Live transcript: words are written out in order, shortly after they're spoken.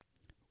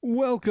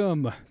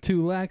Welcome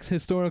to Lacks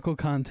Historical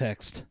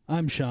Context.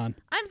 I'm Sean,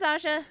 I'm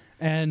Sasha.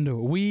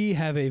 and we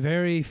have a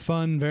very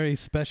fun, very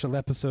special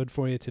episode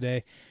for you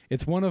today.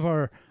 It's one of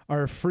our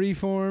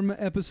freeform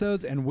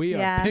episodes, and we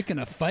are picking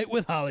a fight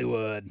with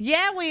Hollywood.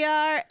 Yeah, we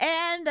are,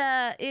 and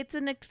it's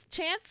a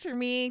chance for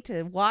me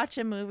to watch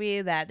a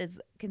movie that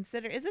is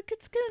considered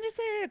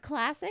a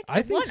classic?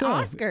 I think so.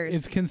 Oscars.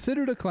 It's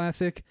considered a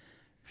classic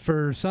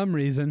for some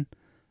reason.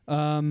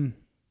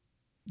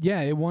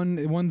 Yeah, it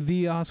won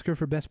the Oscar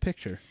for Best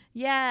Picture.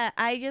 Yeah,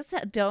 I just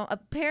don't.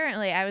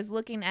 Apparently, I was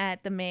looking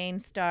at the main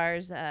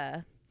star's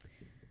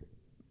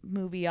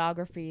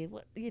movieography.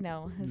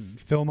 His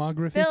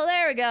Filmography.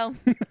 There we go.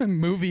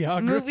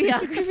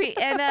 Movieography.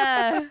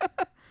 And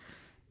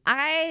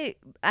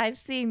I've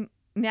seen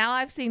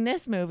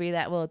this movie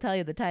that we'll tell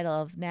you the title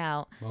of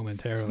now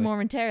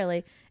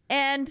momentarily,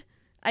 and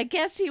I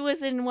guess he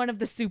was in one of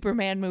the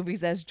Superman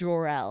movies as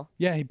Jor-El.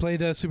 Yeah, he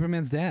played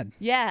Superman's dad.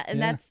 Yeah,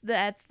 and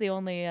that's the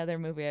only other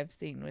movie I've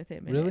seen with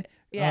him in Really? it.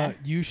 Yeah.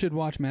 You should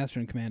watch Master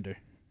and Commander.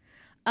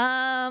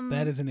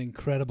 That is an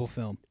incredible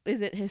film.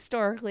 Is it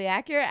historically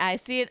accurate? I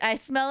see it. I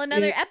smell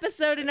another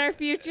episode in our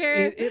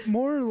future. It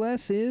more or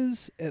less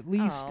is, at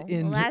least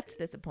that's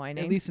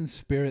disappointing. At least in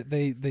spirit,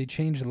 they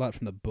changed a lot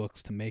from the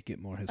books to make it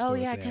more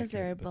historically accurate. Oh yeah, because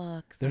there are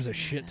books. There's a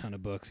shit ton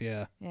of books.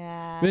 Yeah.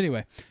 Yeah. But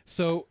anyway,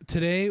 so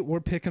today we're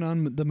picking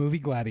on the movie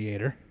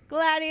Gladiator. For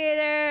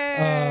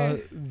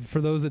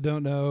those that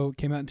don't know,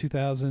 came out in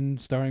 2000,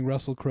 starring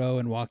Russell Crowe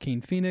and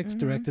Joaquin Phoenix,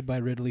 directed by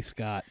Ridley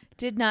Scott.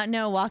 Did not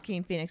know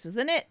Joaquin Phoenix was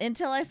in it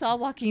until I saw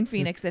Joaquin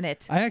Phoenix in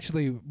it. I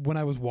actually, when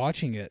I was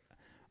watching it,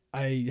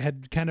 I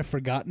had kind of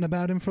forgotten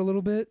about him for a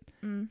little bit,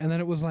 and then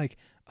it was like,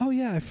 oh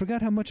yeah, I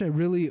forgot how much I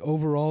really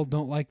overall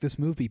don't like this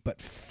movie,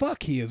 but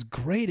fuck, he is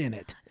great in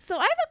it. So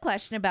I have a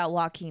question about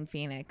Joaquin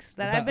Phoenix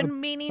that I've been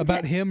meaning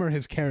about him or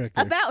his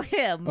character? About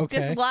him. Okay.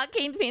 Just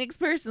Joaquin Phoenix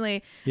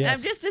personally. Yes. And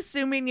I'm just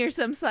assuming you're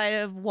some sort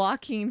of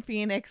Joaquin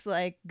Phoenix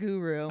like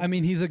guru. I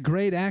mean, he's a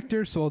great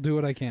actor, so I'll do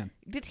what I can.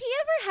 Did he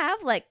ever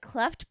have like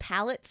cleft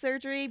palate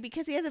surgery?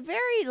 Because he has a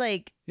very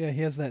like... Yeah,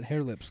 he has that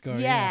hair lip scar.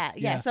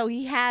 Yeah. So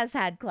he has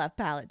had cleft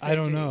palate surgery. I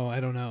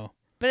don't know.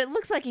 But it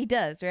looks like he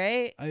does,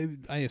 right?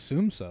 I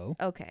assume so.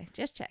 Okay,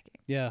 just checking.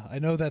 Yeah, I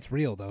know that's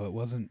real, though. It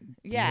wasn't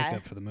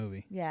makeup for the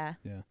movie. Yeah.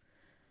 Yeah.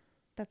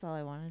 That's all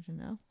I wanted to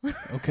know.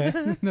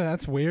 Okay.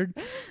 That's weird.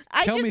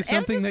 Tell me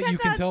something that you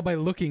can tell by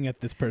looking at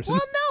this person.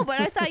 Well, no,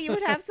 but I thought you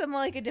would have some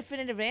like a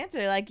definitive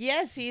answer. Like,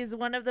 yes, he's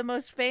one of the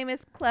most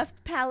famous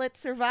cleft palate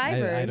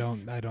survivors. I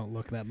don't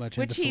look that much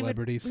into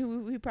celebrities.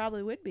 He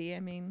probably would be.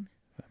 I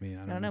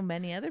don't know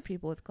many other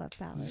people with cleft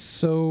palates.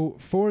 So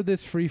for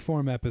this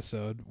freeform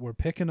episode, we're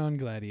picking on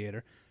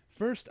Gladiator.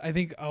 First, I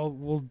think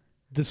we'll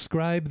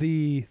describe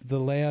the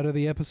layout of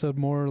the episode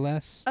more or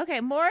less.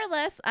 Okay, more or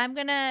less, I'm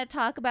going to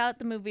talk about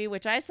the movie,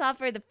 which I saw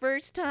for the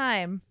first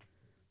time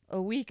a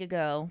week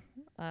ago.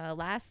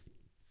 Last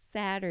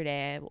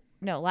Friday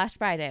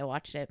I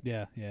watched it.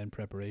 Yeah, in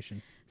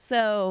preparation.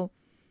 So,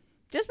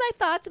 just my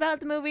thoughts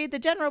about the movie, the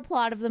general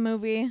plot of the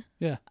movie.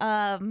 Yeah.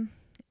 And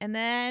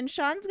then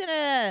Sean's going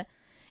to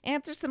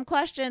answer some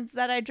questions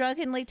that I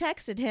drunkenly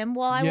texted him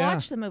while I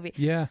watched the movie.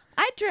 Yeah.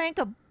 I drank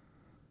half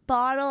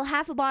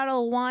a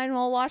bottle of wine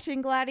while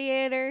watching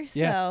Gladiator.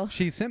 Yeah.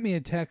 She sent me a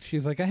text.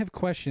 She's like, I have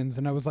questions.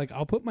 And I was like,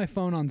 I'll put my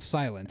phone on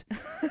silent.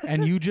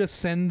 And you just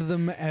send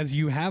them as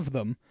you have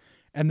them.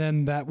 And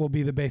then that will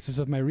be the basis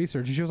of my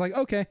research. And she was like,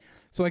 okay.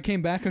 So I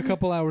came back a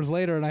couple hours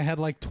later and I had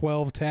like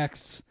 12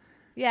 texts.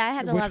 Yeah, I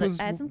had I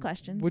had some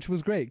questions. Which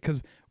was great.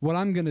 Because what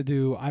I'm going to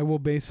do, I will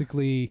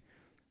basically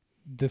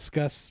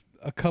discuss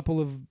a couple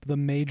of the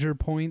major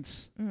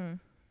points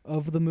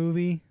of the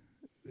movie,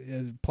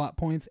 plot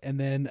points, and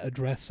then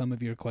address some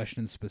of your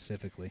questions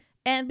specifically.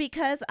 And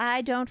because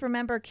I don't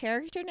remember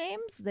character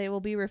names, they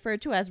will be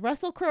referred to as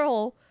Russell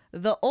Crowe,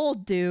 the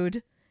old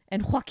dude,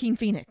 and Joaquin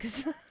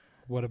Phoenix.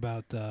 What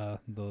about the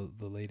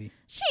lady?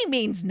 She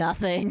means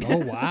nothing.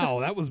 Oh, wow.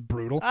 That was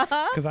brutal.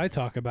 Because I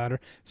talk about her.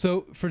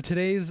 So for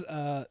today's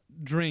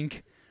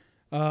drink,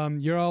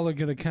 you're all are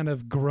going to kind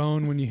of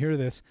groan when you hear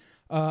this.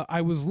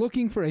 I was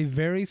looking for a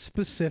very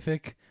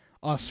specific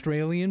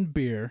Australian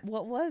beer.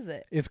 What was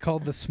it? It's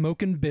called the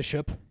Smokin'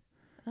 Bishop.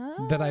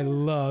 That I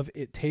love.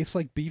 It tastes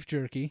like beef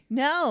jerky.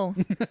 No.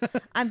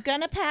 I'm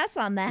going to pass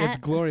on that. It's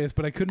glorious,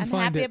 but I couldn't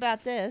find it. I'm happy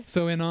about this.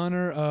 So in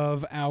honor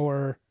of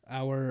our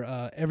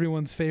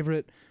everyone's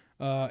favorite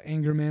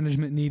anger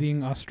management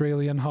needing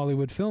Australian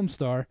Hollywood film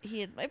star.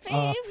 He is my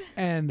fave.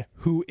 And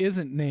who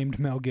isn't named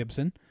Mel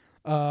Gibson.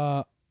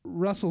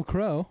 Russell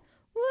Crowe,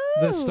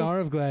 the star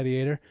of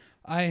Gladiator.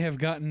 I have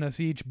gotten us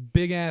each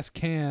big ass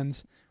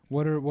cans.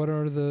 What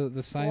are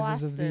the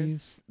sizes of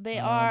these? They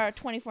are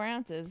 24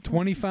 ounces.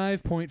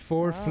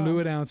 25.4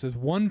 fluid ounces.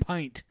 1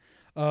 pint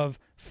of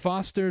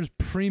Foster's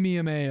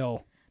Premium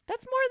Ale.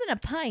 That's more than a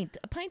pint.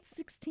 A pint's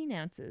 16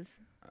 ounces.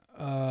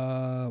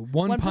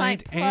 1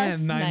 pint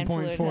and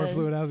 9.4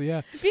 fluid ounces.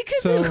 Yeah.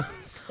 Because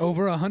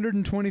over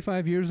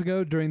 125 years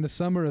ago, during the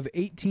summer of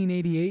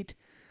 1888,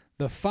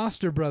 the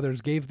Foster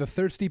brothers gave the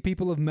thirsty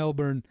people of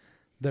Melbourne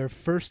their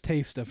first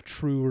taste of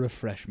true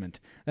refreshment.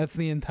 That's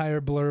the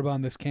entire blurb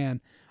on this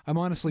can. I'm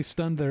honestly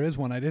stunned there is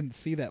one. I didn't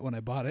see that when I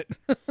bought it.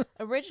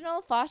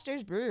 Original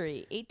Foster's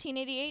Brewery,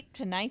 1888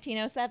 to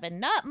 1907.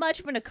 Not much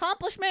of an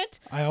accomplishment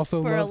I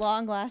also for a love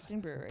long-lasting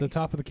brewery. the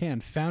top of the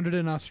can. Founded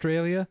in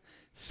Australia,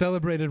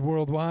 celebrated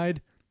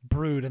worldwide,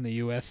 brewed in the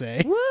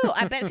USA. Woo!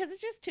 I bet because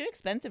it's just too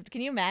expensive.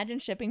 Can you imagine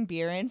shipping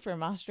beer in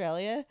from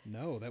Australia?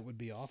 No, that would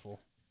be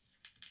awful.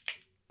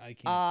 I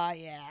can't.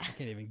 Yeah. I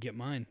can't even get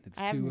mine. It's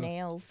I have too.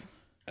 nails.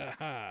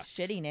 Aha.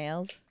 Shitty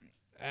nails.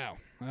 Ow!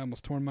 I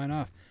almost torn mine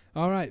off.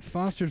 All right,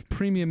 Foster's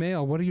Premium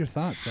Ale. What are your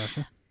thoughts,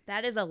 Sasha?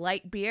 That is a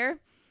light beer.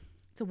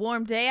 It's a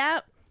warm day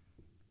out.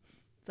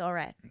 It's all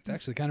right. It's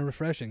actually kind of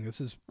refreshing. This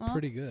is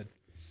pretty good.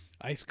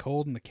 Ice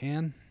cold in the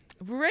can.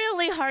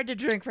 Really hard to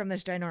drink from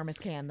this ginormous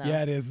can, though.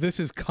 Yeah, it is. This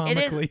is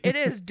comically. It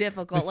is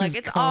difficult. This Like is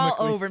it's all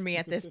comically over me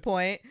at this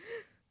point.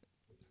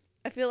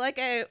 I feel like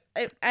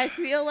I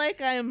feel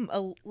like I'm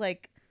a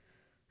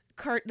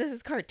this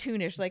is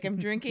cartoonish. Like I'm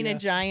drinking Yeah. a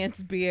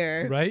giant's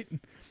beer. Right?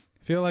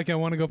 Feel like I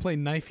want to go play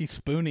Knifey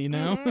Spoony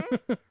now.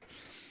 Mm-hmm.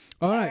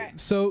 All right.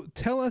 So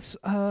tell us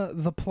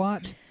the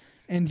plot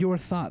and your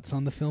thoughts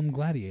on the film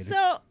Gladiator.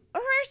 So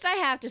first, I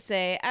have to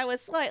say I was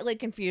slightly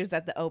confused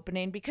at the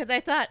opening because I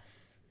thought,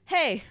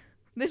 hey,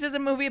 this is a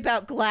movie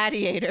about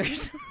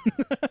gladiators.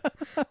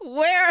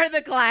 Where are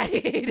the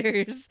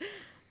gladiators?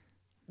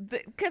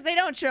 Because they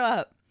don't show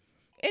up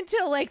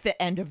until like the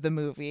end of the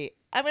movie.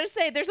 I'm going to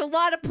say there's a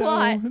lot of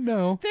plot.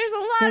 No. There's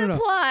a lot of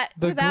plot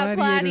without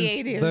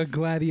gladiators. The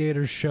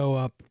gladiators show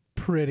up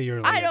pretty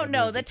early. I in don't the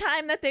know. movie. The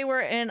time that they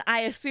were in,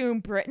 I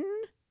assume, Britain?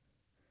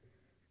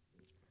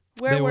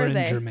 Where they were in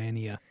they?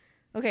 Germania.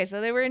 Okay,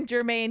 so they were in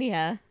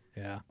Germania.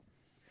 Yeah.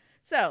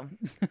 So,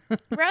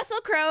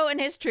 Russell Crowe and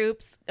his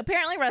troops.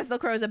 Apparently, Russell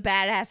Crowe's a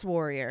badass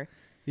warrior.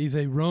 He's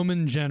a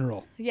Roman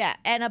general. Yeah,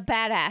 and a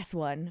badass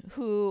one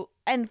who,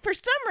 and for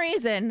some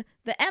reason,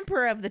 the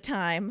emperor of the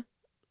time,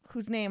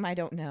 whose name I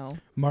don't know,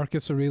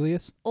 Marcus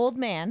Aurelius. old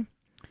man,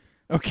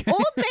 Okay.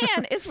 old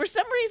man is for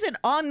some reason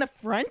on the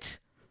front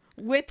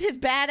with his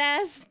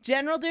badass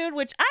general dude,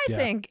 which I Yeah.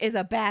 think is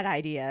a bad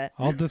idea.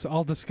 I'll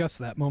discuss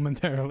that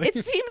momentarily.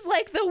 It seems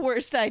like the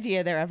worst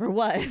idea there ever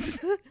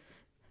was.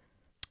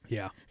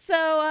 Yeah.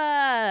 So,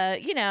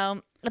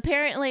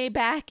 apparently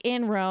back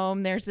in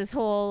Rome, there's this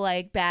whole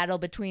like battle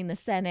between the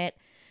Senate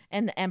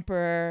and the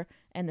emperor,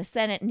 and the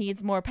Senate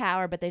needs more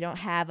power, but they don't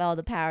have all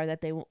the power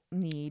that they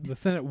need. The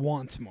Senate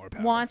wants more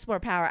power. Wants more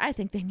power. I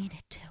think they need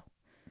it too.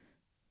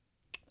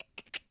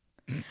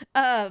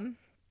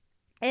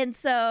 And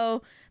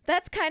so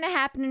that's kind of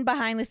happening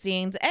behind the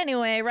scenes.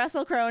 Anyway,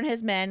 Russell Crowe and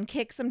his men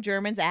kick some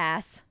Germans'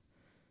 ass.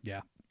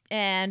 Yeah.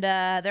 And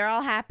they're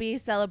all happy,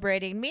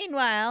 celebrating.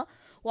 Meanwhile,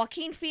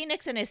 Joaquin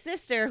Phoenix and his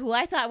sister, who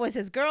I thought was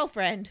his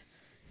girlfriend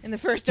in the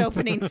first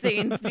opening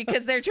scenes,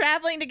 because they're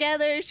traveling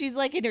together. She's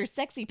like in her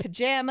sexy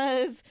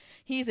pajamas.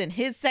 He's in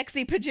his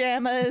sexy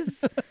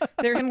pajamas.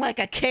 They're in like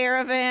a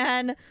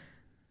caravan.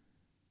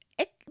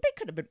 They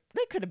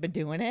could have been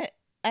doing it.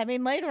 I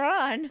mean, later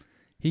on.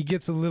 He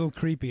gets a little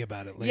creepy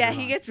about it later. Yeah,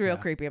 he on. gets real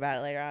Yeah. creepy about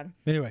it later on.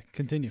 Anyway,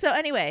 continue. So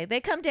anyway, they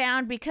come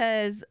down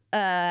because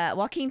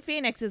Joaquin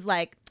Phoenix is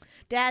like,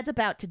 Dad's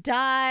about to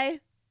die.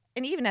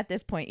 And even at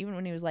this point, even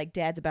when he was like,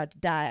 Dad's about to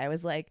die, I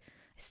was like,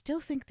 I still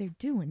think they're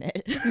doing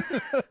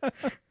it.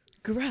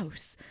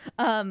 Gross.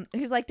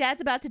 He's like,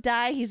 Dad's about to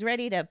die. He's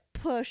ready to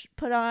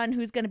put on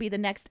who's going to be the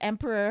next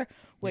emperor,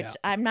 which Yeah.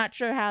 I'm not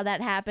sure how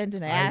that happened.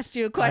 And I asked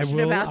you a question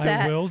about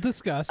that. I will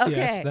discuss. Okay.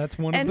 Yes, that's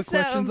one of And the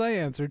so- questions I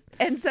answered.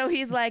 And so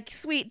he's like,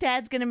 sweet,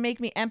 Dad's going to make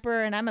me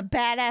emperor and I'm a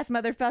badass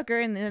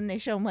motherfucker. And then they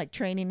show him like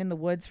training in the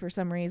woods for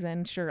some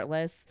reason,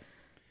 shirtless.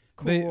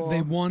 Cool.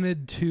 They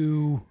wanted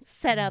to,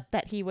 Set up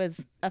that he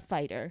was a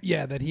fighter.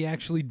 yeah, that he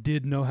actually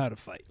did know how to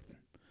fight.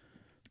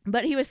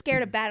 But he was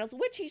scared of battles,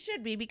 which he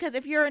should be, because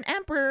if you're an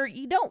emperor,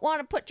 you don't want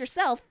to put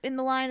yourself in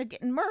the line of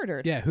getting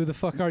murdered. Yeah, who the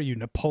fuck are you,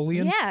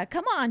 Napoleon? Yeah,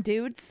 come on,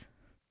 dudes.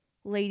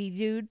 Lady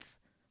dudes.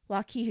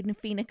 Joaquin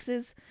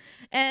Phoenixes.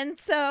 And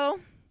so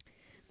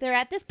they're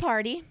at this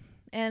party,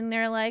 and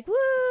they're like,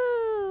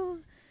 woo!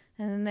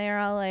 And they're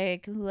all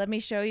like, let me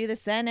show you the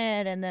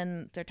Senate. And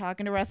then they're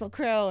talking to Russell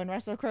Crowe, and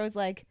Russell Crowe's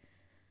like,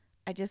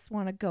 I just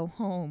want to go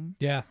home.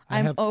 Yeah,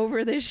 I'm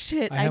over this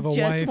shit. I have a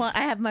wife.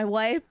 I have my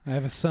wife. I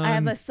have a son. I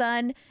have a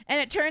son. And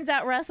it turns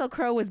out Russell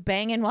Crowe was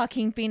banging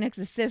Joaquin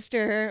Phoenix's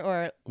sister,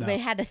 or No. they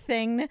had a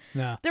thing.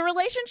 No, The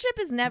relationship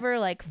is never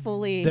like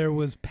fully. there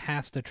was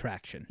past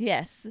attraction.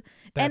 Yes.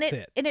 And That's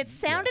it. And it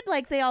sounded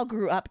like they all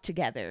grew up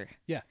together.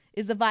 Yeah.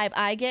 Is the vibe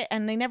I get.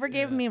 And they never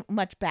gave Yeah. me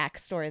much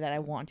backstory that I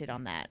wanted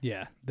on that.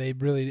 Yeah, they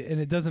really, and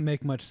it doesn't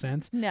make much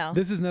sense. No.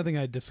 This is nothing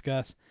I'd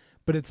discuss,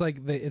 but it's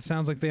like it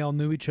sounds like they all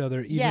knew each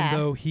other, even Yeah.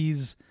 though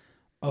he's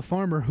a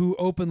farmer who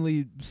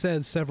openly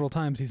says several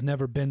times he's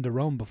never been to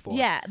Rome before.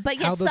 Yeah. But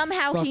How yet the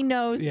somehow fuck- he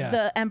knows yeah.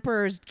 the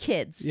emperor's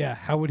kids. Yeah,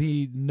 how would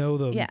he know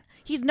them? Yeah.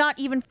 He's not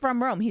even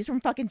from Rome. He's from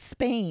fucking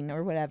Spain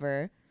or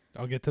whatever.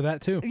 I'll get to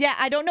that too. Yeah,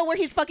 I don't know where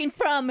he's fucking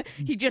from.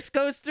 He just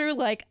goes through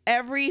like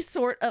every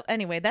sort of.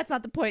 Anyway, that's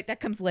not the point. That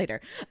comes later.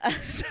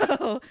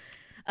 So,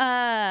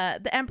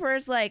 the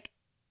emperor's like,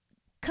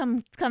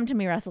 come to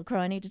me, Russell Crowe.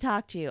 I need to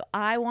talk to you.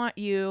 I want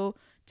you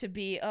to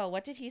be,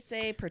 what did he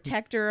say?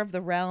 Protector of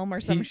the realm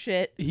or some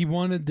shit. He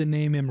wanted to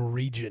name him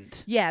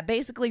Regent. Yeah,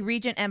 basically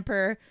Regent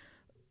Emperor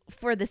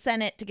for the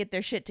Senate to get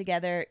their shit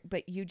together,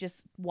 but you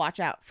just watch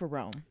out for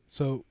Rome.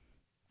 So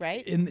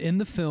right? in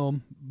the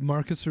film,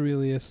 Marcus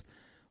Aurelius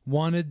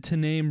wanted to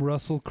name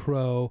Russell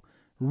Crowe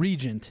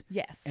Regent.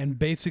 Yes. And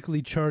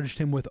basically charged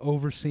him with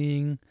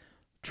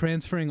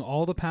transferring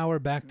all the power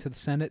back to the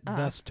Senate,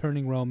 thus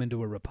turning Rome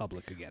into a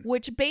republic again.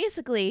 Which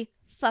basically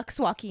fucks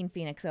Joaquin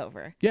Phoenix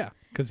over. Yeah,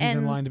 because he's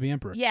in line to be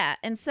emperor. Yeah,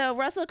 and so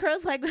Russell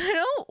Crowe's like, I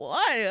don't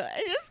want to.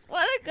 I just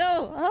want to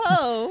go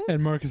home.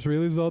 And Marcus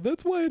Aurelius is all,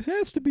 that's why it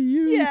has to be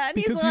you. Yeah, and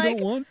because he's you like,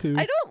 don't want to.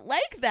 I don't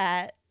like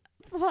that.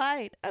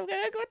 Fine, I'm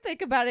going to go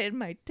think about it in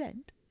my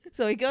tent.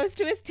 So he goes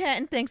to his tent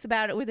and thinks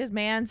about it with his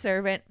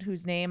manservant,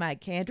 whose name I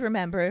can't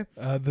remember.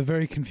 The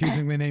very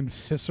confusingly named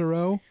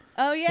Cicero.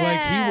 Oh, yeah.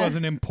 Like, he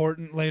wasn't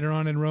important later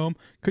on in Rome.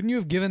 Couldn't you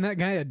have given that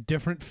guy a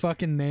different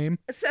fucking name?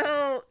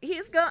 So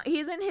he's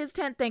in his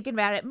tent thinking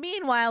about it.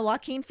 Meanwhile,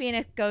 Joaquin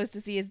Phoenix goes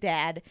to see his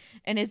dad,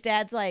 and his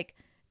dad's like,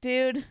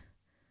 dude,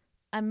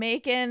 I'm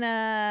making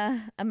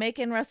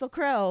Russell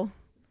Crowe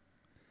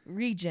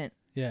Regent.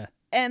 Yeah.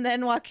 And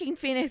then Joaquin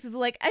Phoenix is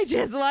like, I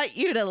just want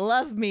you to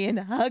love me and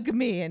hug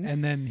me.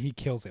 And then he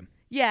kills him.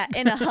 Yeah,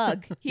 in a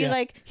hug. He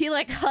Yeah. he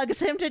hugs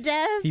him to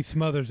death. He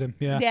smothers him.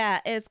 Yeah.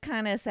 Yeah, it's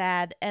kind of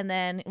sad. And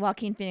then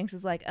Joaquin Phoenix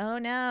is like, oh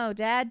no,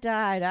 Dad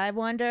died. I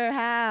wonder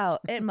how.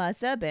 It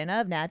must have been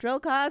of natural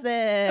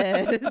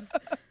causes.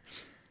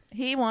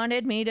 He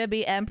wanted me to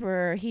be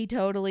emperor. He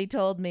totally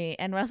told me.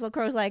 And Russell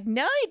Crowe's like,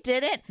 no, he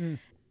didn't.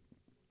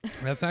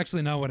 That's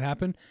actually not what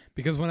happened,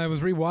 because when I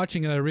was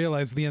rewatching it, I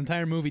realized the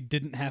entire movie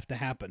didn't have to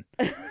happen.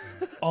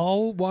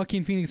 All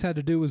Joaquin Phoenix had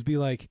to do was be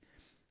like,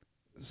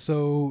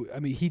 so, I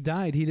mean, he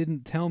died. He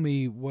didn't tell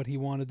me what he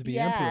wanted to be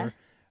emperor.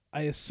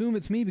 I assume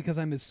it's me because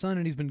I'm his son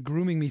and he's been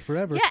grooming me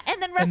forever. Yeah, and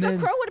then Russell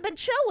Crowe would have been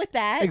chill with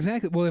that.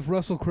 Exactly. Well, if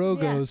Russell Crowe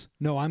goes,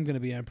 no, I'm going to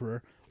be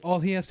emperor, all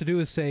he has to do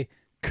is say,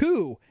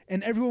 coup,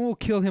 and everyone will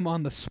kill him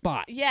on the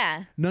spot.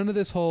 Yeah. None of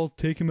this whole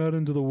take him out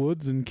into the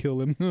woods and kill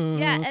him.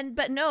 Yeah,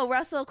 but no,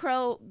 Russell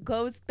Crowe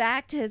goes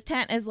back to his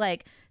tent as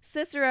like,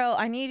 Cicero,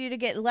 I need you to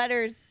get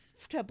letters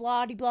to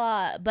blah de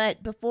blah.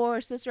 But before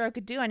Cicero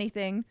could do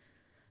anything,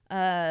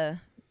 Joaquin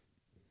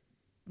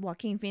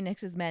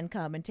Phoenix's men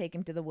come and take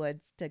him to the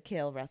woods to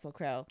kill Russell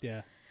Crowe.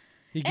 Yeah.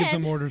 He gives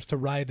them orders to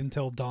ride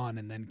until dawn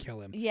and then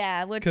kill him.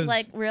 Yeah, which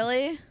like,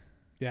 really?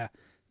 Yeah.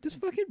 Just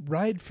fucking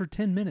ride for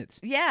 10 minutes.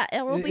 Yeah,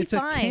 it will be it's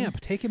fine. It's a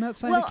camp. Take him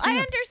outside Well, a camp. I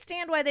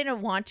understand why they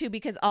didn't want to,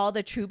 because all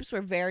the troops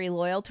were very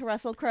loyal to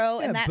Russell Crowe,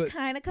 and that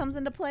kind of comes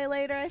into play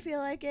later, I feel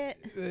like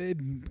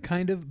it.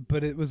 Kind of,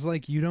 but it was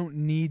like, you don't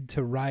need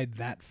to ride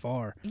that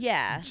far.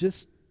 Yeah.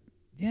 Just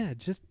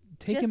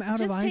take him out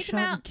of eyeshot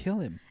and kill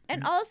him.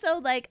 And also,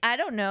 like, I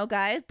don't know,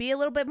 guys, be a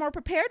little bit more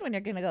prepared when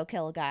you're going to go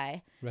kill a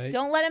guy. Right.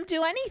 Don't let him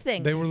do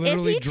anything. They were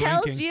literally If he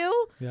drinking. tells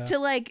you Yeah. to,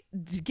 like,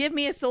 give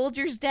me a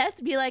soldier's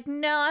death, be like,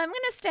 no, I'm going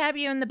to stab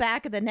you in the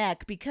back of the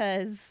neck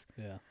because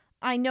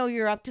I know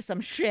you're up to some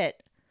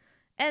shit.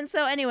 And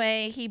so,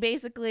 anyway, he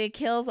basically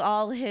kills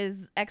all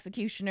his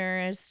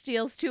executioners,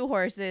 steals 2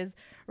 horses,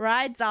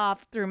 rides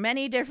off through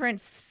many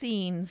different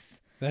scenes.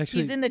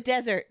 Actually, He's in the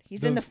desert.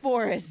 He's in the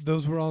forest.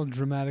 Those were all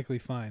dramatically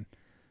fine.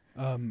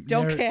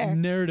 Don't care.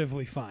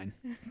 Narratively fine.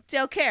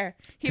 Don't care.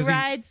 He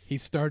rides. He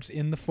starts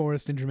in the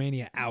forest in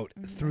Germania, out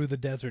through the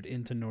desert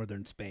into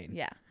northern Spain.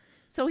 Yeah.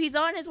 So he's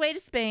on his way to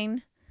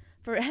Spain.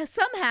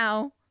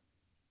 Somehow,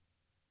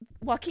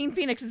 Joaquin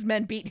Phoenix's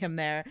men beat him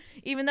there,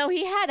 even though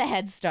he had a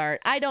head start.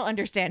 I don't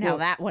understand how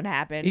that one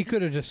happened. He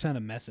could have just sent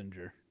a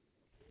messenger.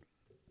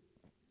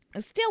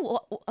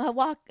 Still,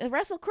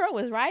 Russell Crowe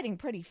was riding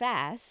pretty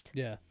fast.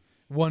 Yeah.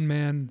 One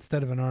man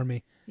instead of an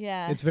army.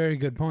 Yeah. It's a very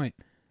good point.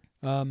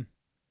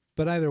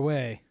 But either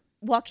way,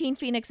 Joaquin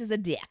Phoenix is a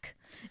dick.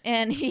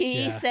 And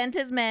he sent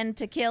his men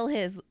to kill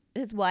his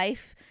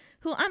wife,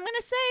 who I'm going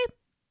to say,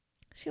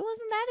 she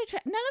wasn't that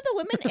attractive. None of the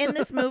women in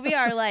this movie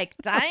are like,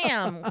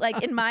 damn.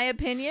 Like, in my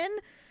opinion,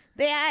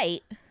 they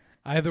ain't.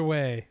 Either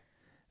way,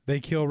 they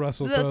kill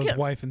Russell Crowe's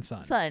wife and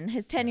son.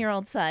 His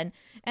 10-year-old son.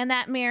 And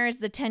that mirrors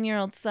the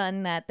 10-year-old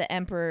son that the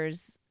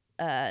emperor's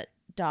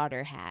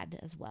daughter had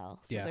as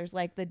well. So there's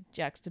like the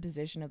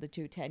juxtaposition of the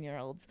 2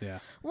 10-year-olds. Yeah.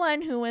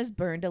 One who was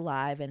burned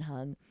alive and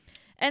hung.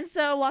 And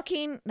so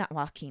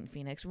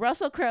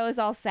Russell Crowe is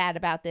all sad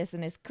about this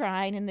and is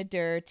crying in the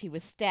dirt. He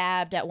was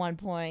stabbed at one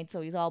point,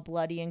 so he's all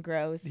bloody and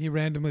gross. He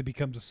randomly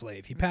becomes a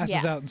slave. He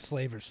passes out and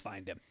slavers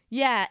find him.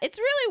 Yeah, it's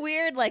really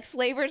weird. Like,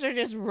 slavers are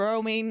just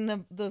roaming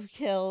the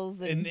hills.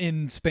 And...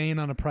 In Spain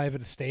on a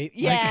private estate.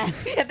 Yeah,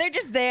 Like... yeah, they're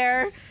just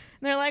there. And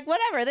they're like,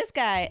 whatever, this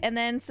guy. And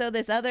then so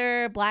this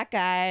other black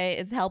guy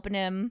is helping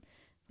him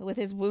with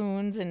his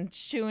wounds and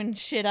chewing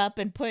shit up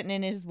and putting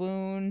in his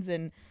wounds.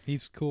 And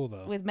he's cool,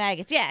 though. With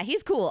maggots. Yeah,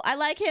 he's cool. I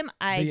like him.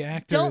 The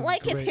actor don't is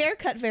like great. his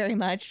haircut very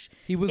much.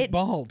 He was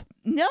bald.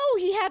 No,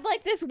 he had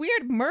like this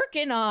weird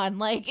merkin on.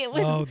 Like, it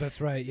was... Oh, that's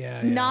right.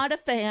 Yeah. Not a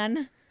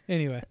fan.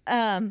 Anyway.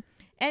 And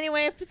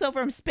Anyway, so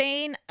from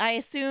Spain, I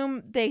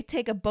assume they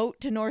take a boat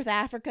to North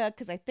Africa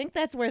because I think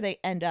that's where they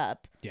end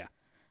up. Yeah.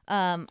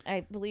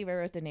 I believe I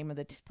wrote the name of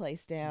the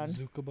place down.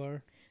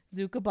 Zuccobar.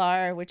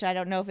 Zuccobar, which I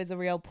don't know if is a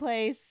real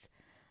place.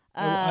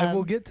 I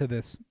will get to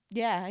this.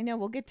 Yeah, I know.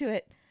 We'll get to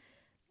it.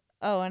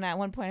 Oh, and at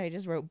one point I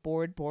just wrote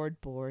bored.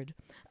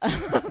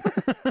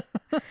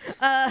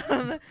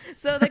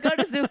 So they go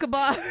to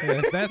Zuccobar.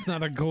 Yes, that's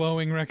not a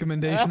glowing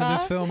recommendation of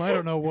this film. I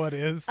don't know what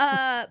is.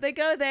 They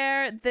go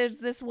there. There's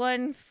this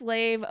one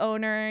slave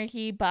owner.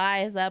 He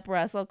buys up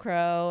Russell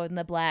Crowe and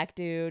the black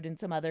dude and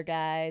some other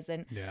guys,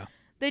 and Yeah.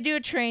 they do a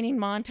training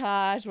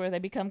montage where they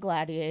become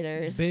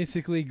gladiators.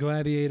 Basically,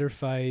 gladiator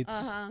fights.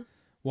 Uh-huh.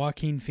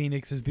 Joaquin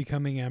Phoenix is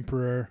becoming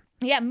emperor.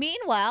 Yeah,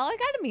 meanwhile, I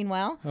got a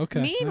meanwhile.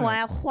 Okay,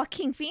 Meanwhile,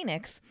 Joaquin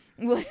Phoenix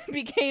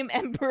became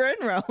emperor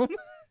in Rome.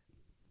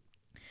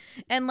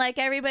 And like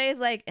everybody's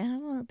like, oh,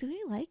 well, do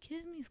we like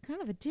him? He's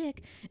kind of a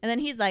dick. And then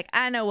he's like,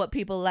 I know what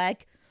people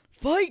like.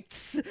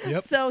 Fights.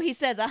 Yep. So he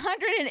says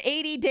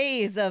 180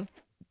 days of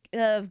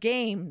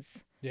games.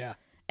 Yeah.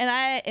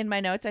 And in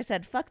my notes, I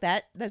said, fuck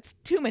that. That's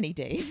too many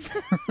days.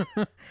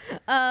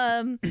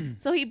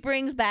 So he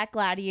brings back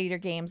gladiator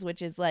games,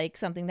 which is like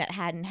something that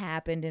hadn't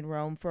happened in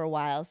Rome for a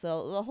while.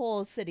 So the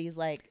whole city's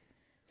like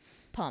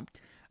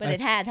pumped. But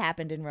it had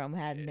happened in Rome,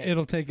 hadn't it?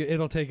 It'll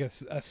take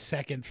a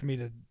second for me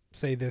to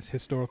say this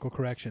historical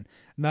correction.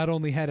 Not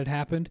only had it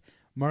happened,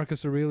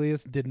 Marcus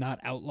Aurelius did not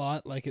outlaw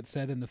it like it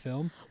said in the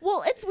film.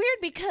 Well, it's weird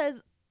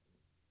because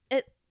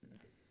it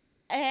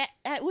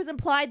was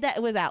implied that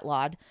it was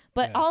outlawed,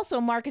 but Yeah. also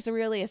Marcus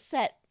Aurelius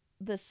set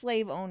the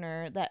slave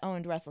owner that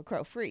owned Russell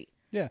Crowe free.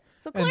 Yeah.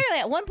 So clearly,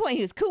 at one point,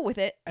 he was cool with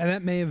it. And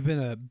that may have been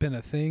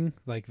a thing,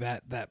 like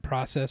that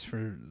process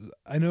for.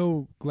 I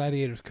know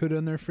gladiators could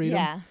earn their freedom.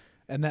 Yeah.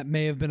 And that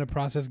may have been a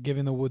process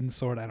giving the wooden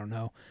sword. I don't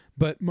know.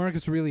 But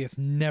Marcus Aurelius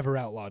never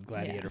outlawed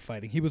gladiator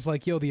fighting. He was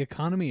like, yo, the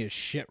economy is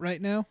shit right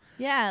now.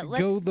 Yeah.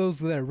 Go those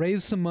there.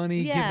 Raise some money.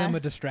 Give Yeah. them a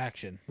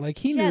distraction. Like,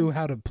 he Yeah, knew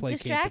how to placate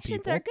the distractions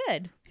people. are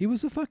good. He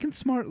was a fucking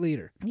smart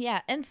leader.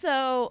 Yeah. And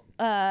so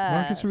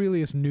Marcus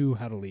Aurelius knew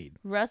how to lead.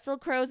 Russell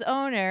Crowe's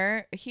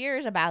owner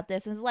hears about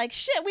this and is like,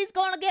 shit, we's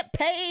going to get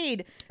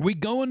paid. We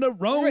going to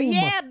Rome.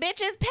 Yeah,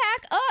 bitches,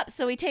 pack up.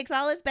 So he takes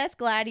all his best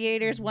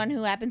gladiators, one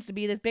who happens to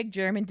be this big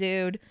German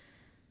dude.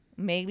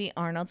 Maybe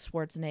Arnold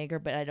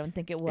Schwarzenegger, but I don't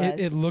think it was.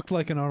 It looked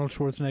like an Arnold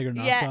Schwarzenegger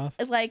knockoff.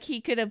 Yeah, like he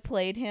could have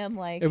played him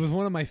like... It was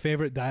one of my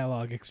favorite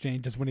dialogue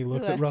exchanges when he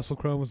looks at Russell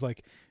Crowe and was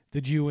like,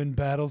 did you win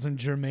battles in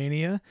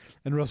Germania?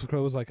 And Russell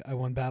Crowe was like, I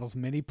won battles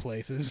many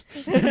places.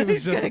 And it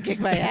was He's gonna kick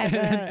my ass.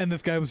 and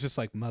this guy was just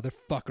like,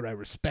 motherfucker, I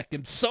respect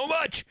him so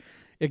much.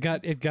 It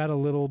got a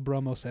little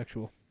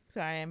bromosexual.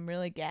 Sorry, I'm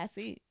really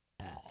gassy.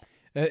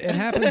 It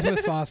happens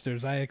with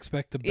Foster's. I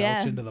expect to belch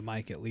Yeah. into the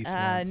mic at least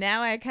once.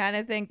 Now I kind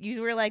of think you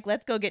were like,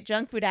 let's go get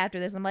junk food after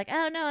this. I'm like,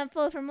 oh no, I'm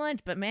full from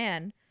lunch. But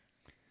man,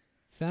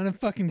 Sounding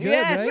fucking good,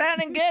 yeah, right?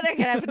 sounding good. I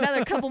could have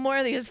another couple more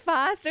of these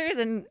Fosters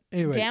and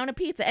Anyway. down a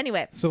pizza.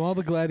 Anyway, So all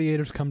the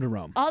gladiators come to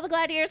Rome. all the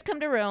gladiators come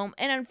to Rome,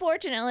 and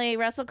unfortunately,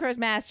 Russell Crowe's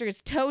master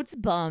is totes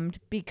bummed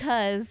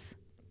because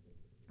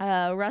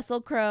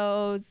Russell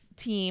Crowe's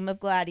team of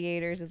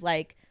gladiators is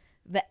like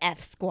the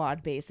F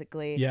squad,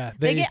 basically. Yeah,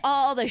 they get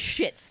all the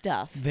shit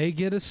stuff. They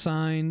get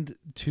assigned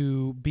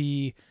to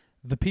be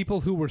the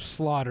people who were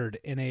slaughtered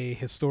in a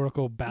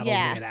historical battle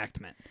Yeah.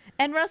 reenactment.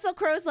 And Russell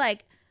Crowe's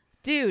like,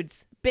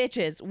 dudes,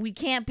 bitches, we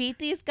can't beat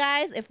these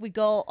guys if we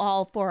go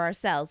all for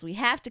ourselves. We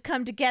have to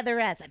come together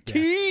as a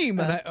team.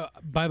 And I,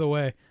 by the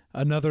way,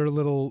 another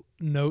little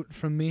note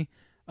from me.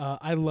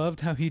 I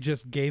loved how he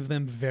just gave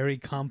them very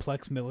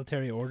complex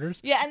military orders.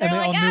 Yeah, and they're they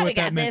like, all knew we what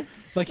that got meant. this.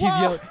 Like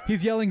Whoa.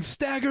 he's yelling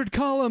staggered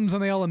columns,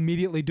 and they all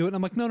immediately do it. And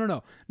I'm like,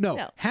 no.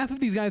 No. Half of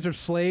these guys are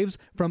slaves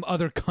from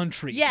other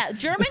countries. Yeah,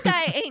 German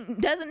guy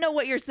doesn't know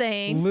what you're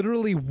saying.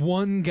 Literally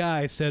one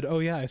guy said, oh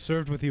yeah, I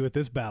served with you at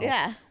this battle.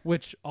 Yeah.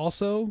 Which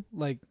also,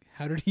 like,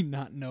 how did he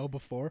not know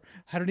before?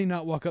 How did he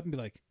not walk up and be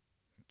like,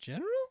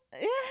 General? Yeah,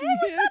 hey,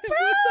 what's up, bro?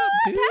 What's up,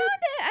 dude? I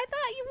found it. I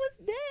thought you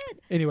was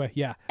dead. Anyway,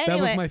 yeah. That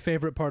Anyway. was my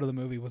favorite part of the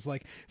movie was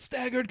like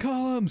staggered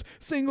columns,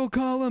 single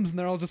columns, and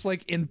they're all just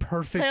like in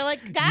perfect They're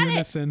like, got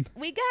unison. it.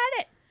 We got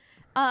it.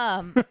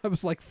 I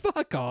was like,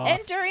 fuck off.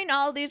 And during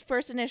all these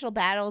first initial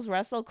battles,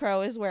 Russell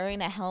Crowe is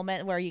wearing a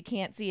helmet where you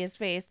can't see his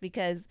face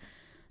because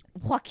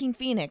Joaquin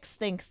Phoenix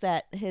thinks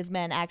that his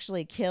men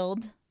actually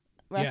killed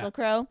Russell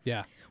Crowe.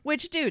 Yeah.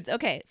 Which, dudes,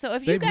 okay, so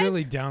if They you guys...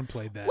 really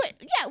downplayed that.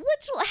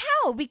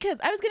 How? Because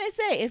I was going to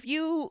say, if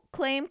you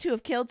claim to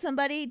have killed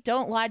somebody,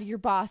 don't lie to your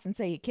boss and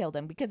say you killed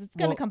him because it's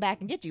going to Well- come back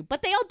and get you.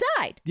 But they all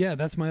died. Yeah,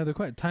 that's my other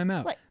question. Time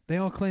out. Like- They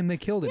all claim they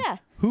killed him. Yeah.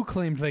 Who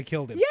claimed they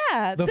killed him?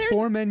 Yeah. The there's-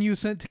 4 men you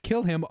sent to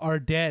kill him are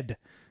dead.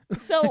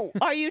 So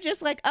are you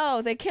just like,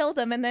 oh, they killed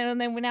him and then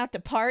they went out to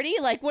party?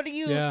 Like, what are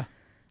you... Yeah.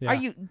 Are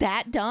you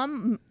that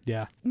dumb?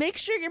 Yeah. Make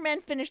sure your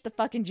men finish the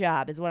fucking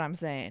job is what I'm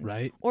saying.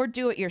 Right. Or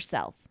do it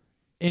yourself.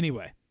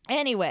 Anyway.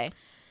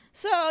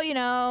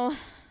 So,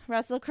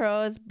 Russell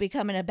Crowe is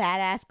becoming a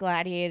badass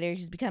gladiator.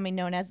 He's becoming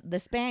known as the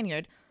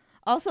Spaniard.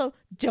 Also,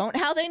 don't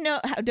know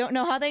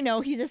how they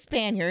know he's a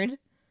Spaniard.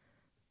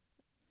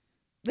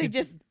 They It-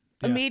 just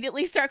yeah.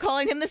 immediately start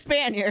calling him the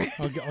Spaniard.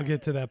 I'll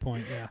get to that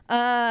point.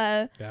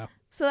 Yeah. Yeah.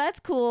 So that's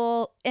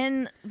cool.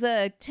 In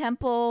the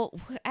temple,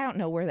 I don't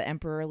know where the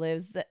emperor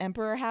lives. The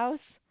emperor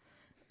house?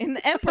 In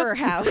the emperor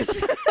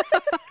house.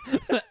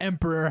 The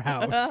Emperor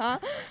House. Uh-huh.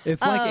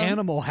 It's like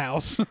Animal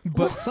House,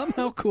 but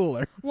somehow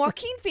cooler.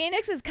 Joaquin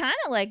Phoenix is kind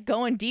of like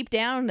going deep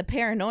down the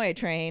paranoia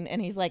train,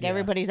 and he's like, Yeah.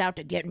 everybody's out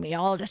to get me.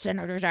 All the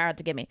senators are out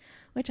to get me.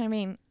 Which, I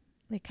mean,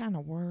 they kind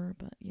of were,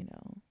 but, you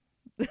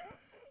know.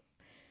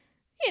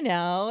 You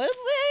know,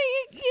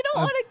 it's like, you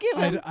don't want to give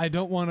him. I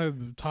don't want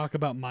to talk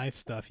about my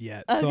stuff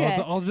yet, so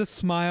Okay. I'll just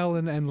smile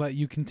and let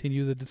you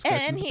continue the discussion.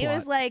 And of the he plot.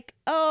 was like,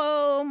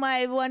 "Oh,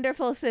 my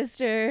wonderful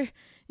sister,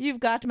 you've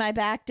got my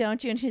back,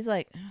 don't you?" And she's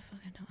like, "I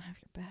fucking don't have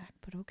your back,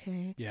 but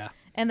okay." "Yeah,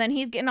 And then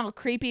he's getting all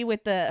creepy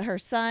with her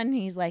son.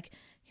 He's like,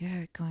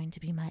 "You're going to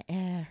be my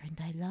heir,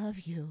 and I love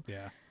you.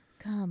 yeah,"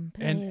 Come,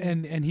 play."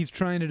 and he's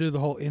trying to do the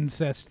whole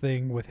incest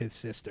thing with his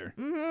sister.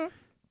 Mm-hmm.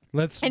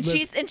 Let's And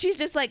she's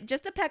just like,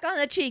 just a peck on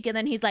the cheek, and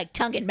then he's like,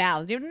 tongue in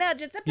mouth. No,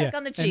 just a peck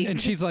on the cheek.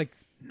 and she's like,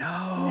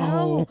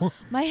 "No." No,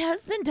 my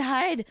husband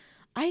died.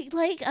 I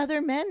like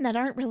other men that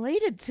aren't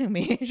related to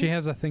me. She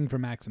has a thing for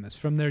Maximus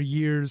from their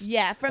years.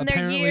 Yeah, from their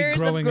apparently years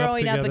of growing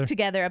growing up up together.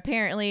 together,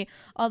 apparently,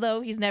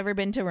 although he's never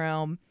been to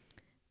Rome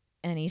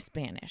and he's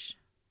Spanish.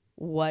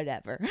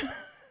 Whatever.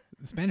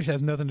 The Spanish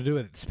has nothing to do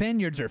with it.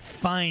 Spaniards are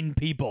fine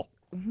people.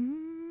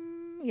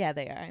 Yeah,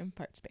 they are. I'm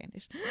part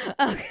Spanish.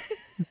 Okay.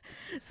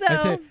 I So,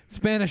 tell you,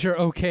 Spanish are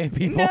okay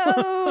people.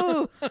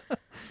 no.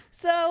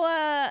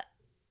 So,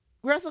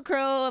 Russell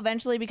Crowe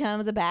eventually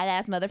becomes a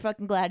badass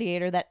motherfucking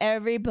gladiator that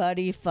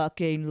everybody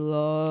fucking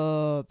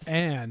loves.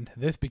 And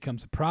this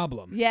becomes a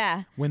problem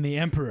Yeah. when the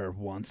Emperor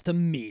wants to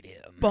meet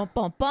him. Bum,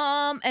 bum,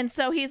 bum. And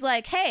so he's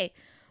like, hey,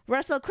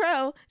 Russell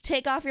Crowe,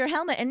 take off your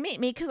helmet and meet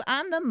me because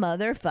I'm the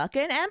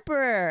motherfucking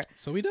emperor.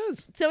 So he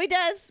does. So he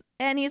does.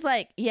 And he's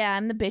like, yeah,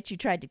 I'm the bitch you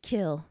tried to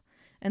kill.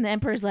 And the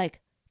emperor's like,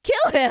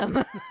 kill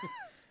him.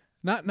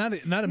 Not No,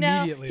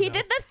 immediately. he though.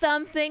 did the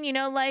thumb thing, you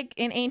know, like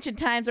in ancient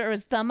times where it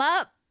was thumb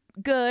up,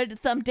 good,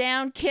 thumb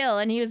down, kill.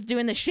 And he was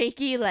doing the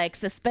shaky, like,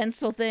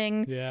 suspenseful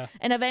thing. Yeah.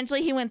 And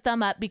eventually he went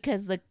thumb up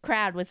because the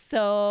crowd was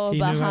so He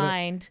knew how to-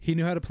 behind. He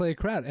knew how to play a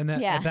crowd, and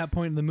Yeah. at that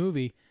point in the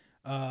movie,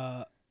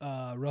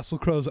 Russell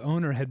Crowe's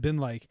owner had been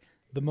like,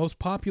 the most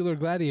popular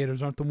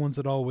gladiators aren't the ones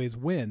that always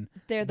win.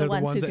 They're the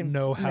ones who that can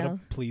know how know. to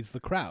please the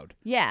crowd.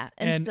 Yeah.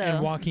 And so,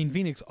 And Joaquin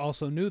Phoenix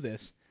also knew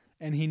this,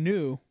 and he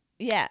knew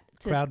yeah.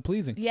 crowd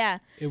pleasing. Yeah.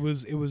 It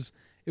was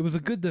a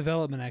good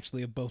development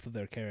actually of both of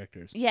their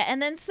characters. Yeah,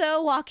 and then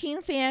so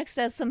Joaquin Phoenix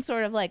does some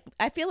sort of like,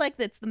 I feel like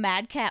that's the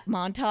madcap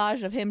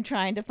montage of him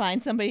trying to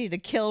find somebody to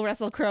kill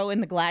Russell Crowe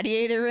in the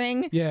gladiator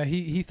ring. Yeah,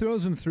 he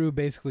throws him through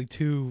basically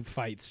 2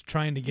 fights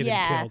trying to get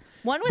him killed.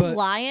 One with But-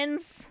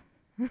 lions,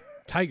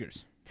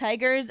 Tigers.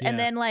 tigers, Yeah. and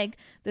then like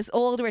this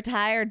old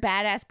retired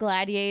badass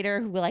gladiator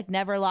who like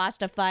never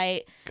lost a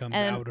fight. Comes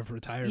And- out of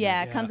retirement.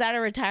 Yeah, comes out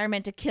of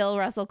retirement to kill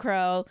Russell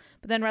Crowe.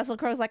 But then Russell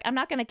Crowe's like, I'm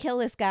not going to kill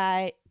this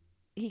guy.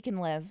 He can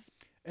live.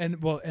 And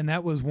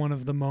that was one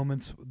of the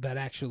moments that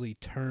actually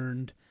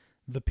turned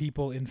the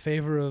people in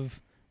favor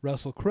of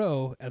Russell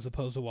Crowe as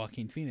opposed to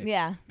Joaquin Phoenix.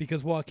 Yeah.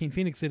 Because Joaquin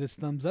Phoenix did his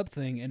thumbs up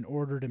thing and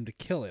ordered him to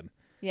kill him.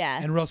 Yeah.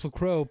 And Russell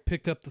Crowe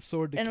picked up the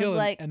sword to And kill was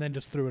him like- and then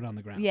just threw it on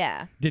the ground.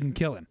 Yeah. Didn't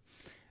kill him.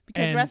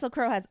 Because And- Russell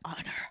Crowe has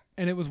honor.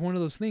 And it was one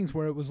of those things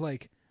where it was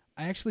like,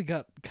 I actually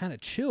got kind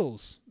of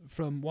chills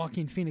from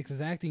Joaquin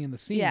Phoenix's acting in the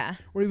scene. Yeah.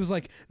 Where he was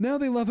like, now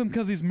they love him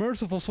because he's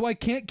merciful, so I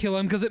can't kill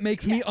him because it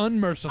makes me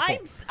unmerciful.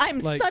 I'm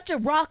Like- such a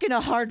rock in a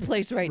hard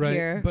place right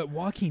here. But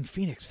Joaquin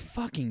Phoenix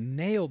fucking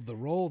nailed the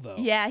role, though.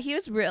 Yeah, he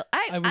was real.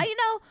 I was- you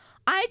know,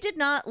 I did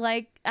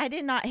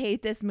not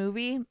hate this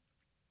movie.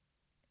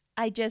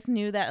 I just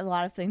knew that a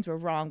lot of things were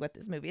wrong with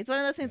this movie. It's one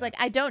of those things Yeah. like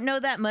I don't know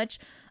that much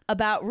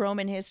about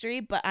Roman history,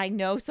 but I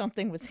know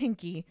something was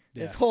hinky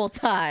this Yeah. whole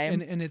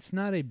time. And it's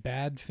not a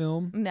bad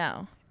film.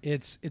 No.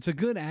 It's a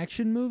good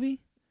action movie,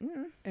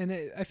 Mm,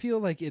 and I feel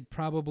like it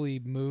probably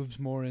moves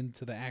more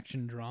into the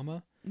action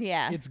drama.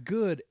 yeah. It's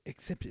good,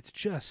 except it's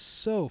just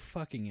so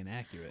fucking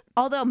inaccurate.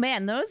 Although,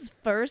 man, those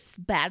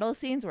first battle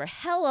scenes were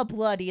hella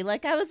bloody.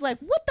 Like, I was like,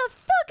 what the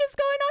fuck is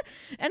going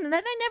on? And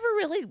then I never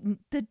really...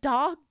 The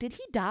dog, did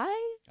he die?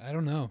 I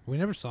don't know. We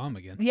never saw him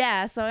again.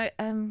 Yeah, so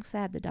I'm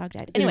sad the dog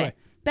died. Anyway,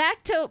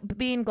 back to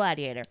being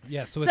Gladiator.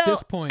 Yeah. So at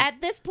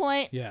this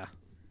point, yeah, yeah,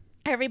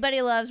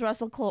 everybody loves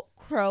Russell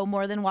Crowe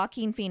more than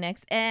Joaquin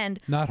Phoenix, and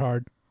not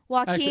hard.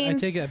 Joaquin. Actually, I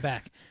take it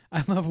back.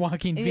 I love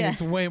Joaquin Yeah.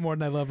 Phoenix way more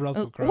than I love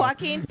Russell Crowe.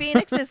 Joaquin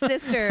Phoenix's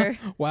sister.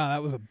 Wow,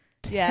 that was a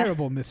Yeah.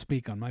 terrible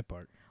misspeak on my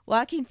part.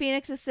 Joaquin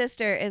Phoenix's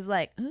sister is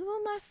like,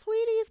 "Ooh, my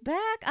sweetie's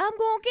back. I'm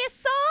gonna get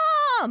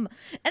some."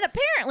 And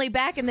apparently,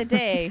 back in the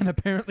day, And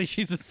apparently,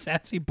 she's a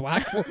sassy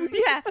black woman.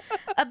 yeah,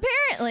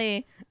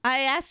 apparently, I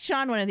asked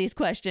Sean one of these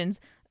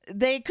questions.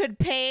 They could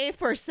pay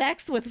for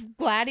sex with They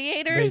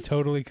gladiators.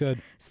 totally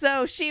could.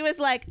 So she was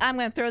like, I'm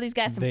going to throw these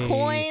guys some They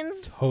coins.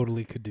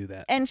 totally could do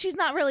that. And she's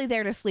not really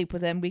there to sleep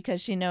with him because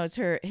she knows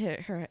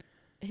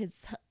his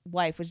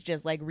wife was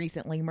just like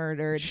recently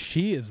murdered.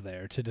 She is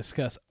there to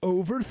discuss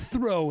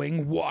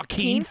overthrowing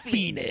Joaquin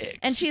Phoenix.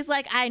 And she's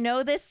like, I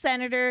know this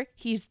senator.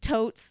 He's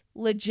totes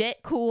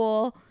legit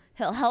cool.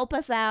 He'll help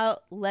us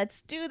out.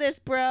 Let's do this,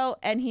 bro.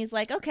 And he's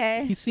like,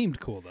 okay. He seemed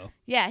cool, though.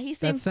 Yeah, he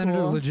seemed That senator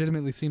cool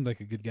legitimately seemed like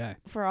a good guy.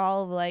 for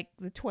all of like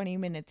the 20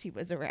 minutes he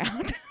was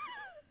around.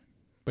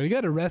 But he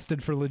got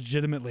arrested for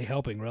legitimately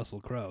helping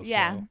Russell Crowe.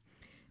 Yeah. So.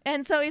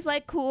 And so he's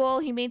like, cool.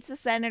 He meets the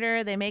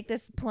senator. They make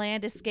this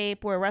planned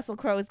escape where Russell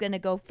Crowe is going to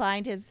go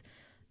find his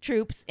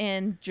troops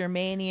in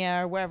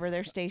Germania or wherever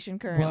they're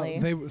stationed currently.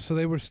 Well,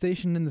 they were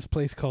stationed in this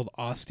place called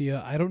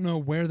Ostia. I don't know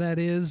where that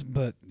is,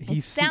 but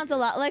it sounds a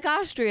lot like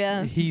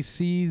Austria. He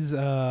sees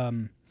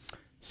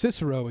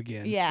Cicero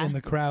again in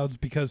the crowds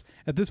because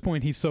at this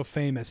point he's so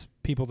famous,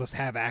 people just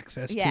have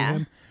access to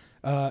him.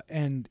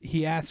 And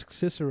he asks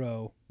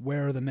Cicero,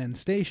 where are the men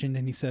stationed?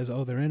 And he says,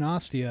 oh, they're in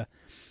Ostia.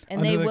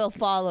 And they will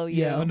follow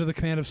you. Yeah, under the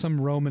command of some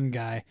Roman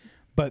guy,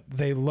 but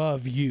they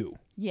love you.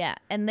 Yeah,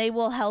 and they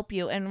will help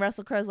you. And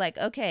Russell Crowe's like,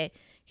 okay,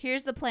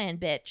 here's the plan,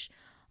 bitch.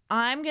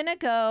 I'm going to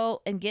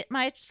go and get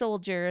my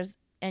soldiers,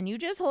 and you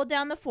just hold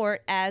down the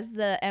fort as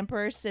the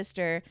Emperor's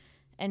sister,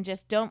 and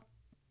just don't,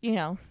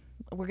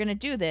 we're going to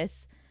do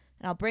this,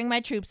 and I'll bring my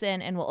troops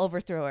in, and we'll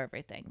overthrow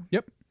everything.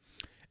 Yep.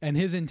 And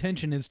his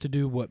intention is to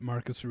do what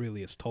Marcus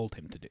Aurelius told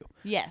him to do.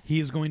 Yes. He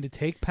is going to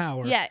take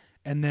power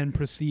and then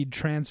proceed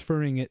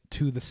transferring it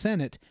to the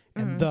Senate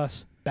and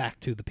thus back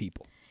to the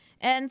people.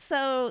 And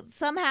so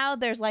somehow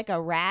there's like a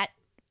rat.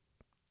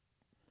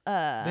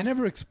 They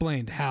never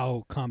explained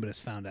how Commodus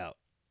found out.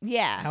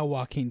 Yeah. How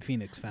Joaquin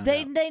Phoenix found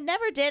out. They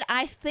never did.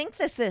 I think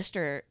the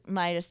sister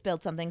might have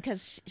spilled something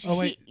because she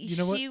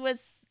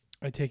was...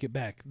 I take it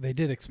back. They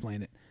did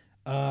explain it.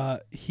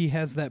 He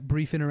has that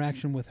brief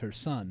interaction with her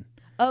son.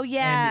 Oh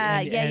yeah,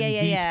 and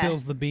he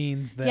spills the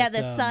beans. That,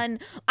 the son.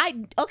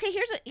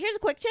 Here's a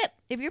quick tip.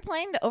 If you're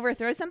planning to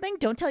overthrow something,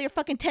 don't tell your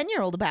fucking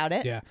 10-year-old about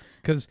it. Yeah,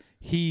 because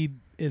he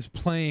is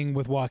playing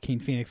with Joaquin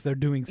Phoenix. They're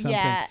doing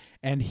something,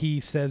 and he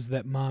says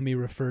that mommy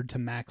referred to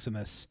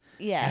Maximus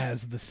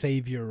as the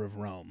savior of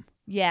Rome.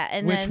 Yeah,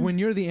 and which when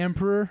you're the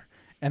emperor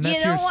and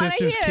that's your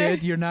sister's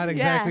kid, you're not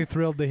exactly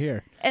thrilled to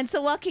hear. And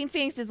so Joaquin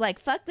Phoenix is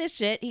like, "Fuck this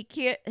shit." He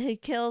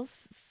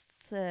kills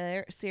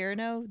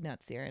Cyrano,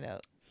 not Cyrano.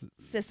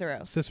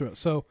 Cicero.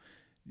 So,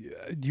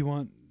 do you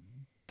want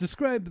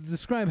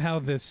describe how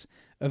this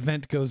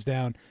event goes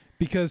down?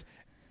 Because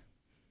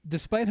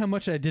despite how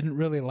much I didn't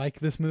really like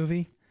this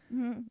movie,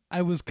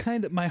 I was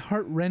my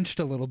heart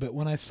wrenched a little bit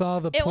when I saw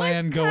the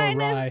plan go awry. It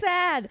was kind of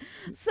sad.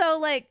 So,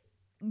 like,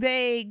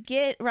 they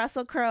get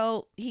Russell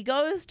Crowe. He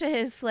goes to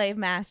his slave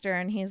master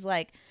and he's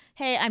like,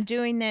 "Hey, I'm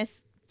doing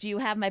this. Do you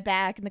have my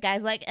back?" And the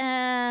guy's like,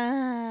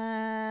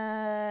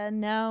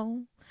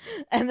 no.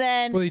 And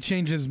then he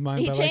changed his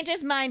mind.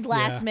 His mind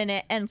last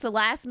minute, and so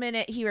last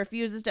minute he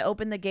refuses to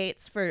open the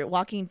gates for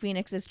Joaquin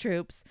Phoenix's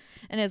troops,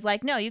 and is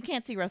like, "No, you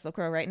can't see Russell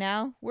Crowe right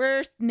now.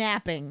 We're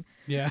napping."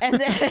 Yeah, and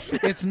then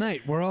it's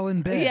night. We're all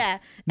in bed. Yeah,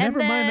 never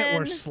mind that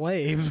we're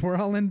slaves. We're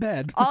all in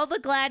bed. All the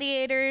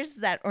gladiators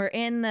that were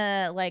in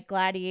the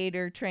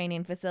gladiator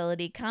training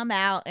facility come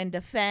out and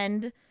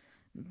defend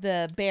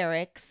the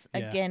barracks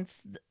against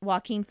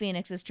Joaquin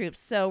Phoenix's troops,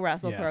 so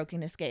Russell Crowe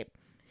can escape.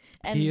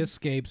 And he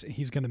escapes.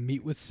 He's going to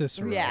meet with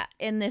Cicero. Yeah,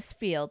 in this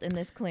field, in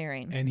this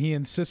clearing. And he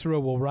and Cicero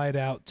will ride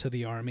out to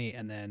the army,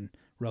 and then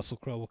Russell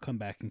Crowe will come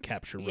back and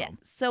capture Rome.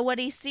 So what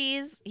he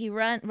sees,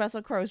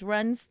 Russell Crowe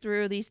runs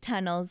through these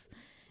tunnels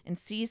and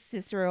sees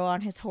Cicero on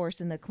his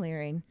horse in the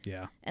clearing.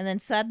 Yeah. And then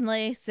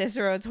suddenly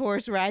Cicero's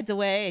horse rides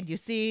away, and you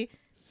see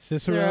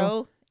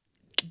Cicero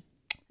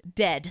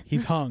dead.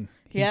 He's hung.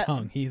 He's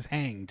hung. He's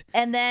hanged.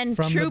 And then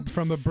troops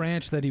from a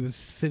branch that he was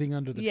sitting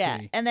under the tree.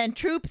 Yeah, and then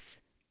troops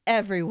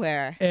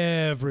everywhere,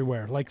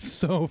 like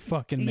so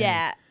fucking many.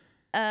 Yeah.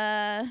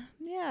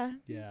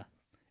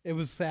 It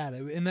was sad.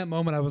 In that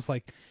moment, I was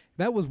like,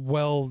 "That was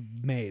well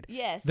made."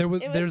 Yes.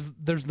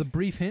 There's the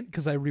brief hint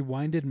because I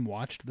rewinded and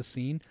watched the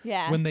scene.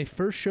 Yeah. When they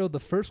first showed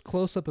the first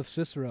close up of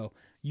Cicero,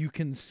 you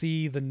can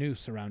see the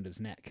noose around his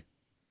neck,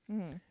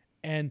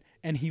 and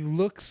he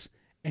looks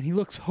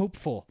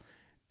hopeful,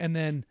 and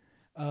then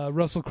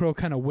Russell Crowe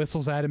kind of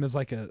whistles at him as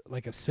like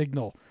a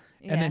signal.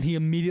 And then he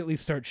immediately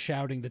starts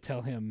shouting to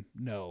tell him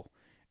no.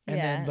 And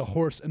then the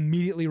horse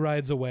immediately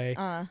rides away.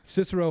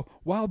 Cicero,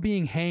 while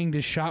being hanged,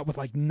 is shot with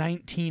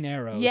 19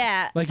 arrows.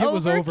 Yeah. Like it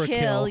was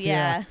overkill.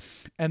 Yeah.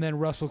 And then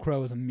Russell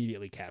Crowe is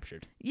immediately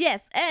captured.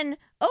 Yes. And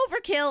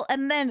overkill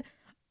and then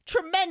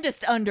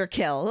tremendous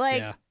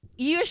underkill.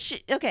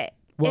 Okay.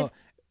 Well,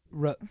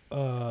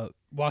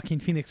 Joaquin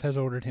Phoenix has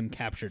ordered him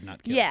captured,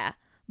 not killed. Yeah.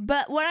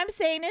 But what I'm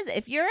saying is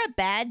if you're a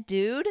bad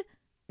dude,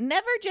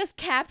 never just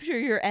capture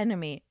your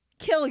enemy.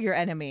 Kill your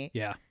enemy.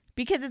 Yeah.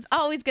 Because it's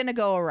always going to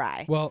go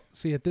awry. Well,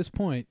 see, at this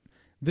point,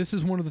 this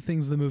is one of the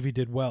things the movie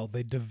did well.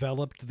 They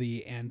developed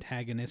the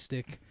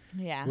antagonistic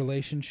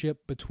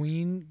relationship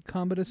between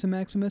Commodus and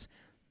Maximus,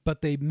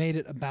 but they made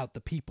it about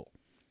the people.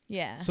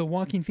 Yeah. So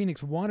Joaquin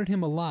Phoenix wanted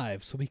him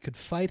alive so he could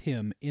fight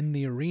him in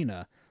the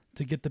arena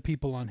to get the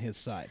people on his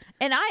side.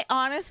 And I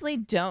honestly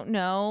don't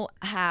know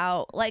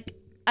how,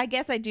 I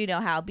guess I do know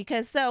how,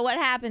 because so what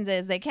happens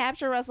is they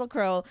capture Russell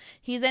Crowe.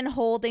 He's in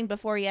holding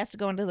before he has to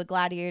go into the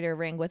gladiator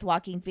ring with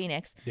Joaquin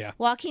Phoenix. Yeah.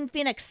 Joaquin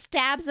Phoenix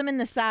stabs him in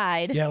the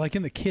side. Yeah, like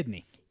in the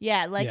kidney.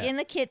 Yeah, like Yeah. in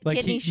the Like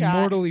kidney he shot.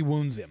 mortally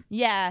wounds him.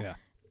 Yeah. Yeah.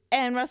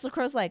 And Russell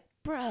Crowe's like,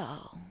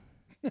 bro,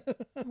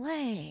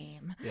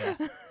 lame. Yeah.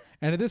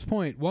 And at this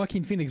point,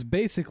 Joaquin Phoenix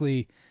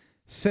basically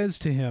says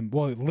to him,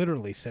 well, it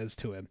literally says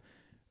to him,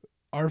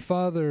 my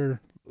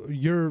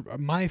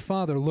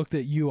father looked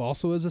at you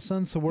also as a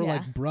son, so we're Yeah.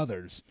 like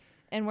brothers.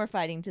 And we're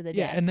fighting to the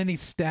Yeah, death. and then he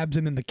stabs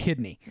him in the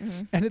kidney.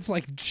 Mm-hmm. And it's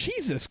like,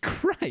 Jesus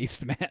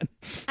Christ, man.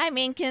 I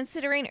mean,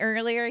 considering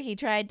earlier he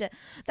tried to.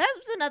 That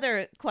was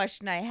another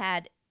question I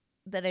had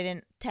that I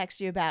didn't text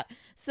you about.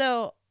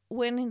 So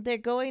when they're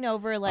going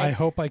over, like. I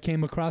hope I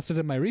came across it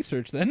in my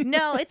research then.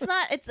 No, it's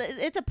not.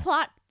 It's a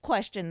plot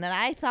question that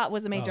I thought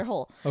was a major Oh,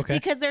 hole. okay.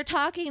 Because they're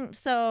talking.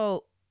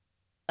 So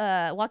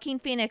Joaquin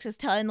Phoenix is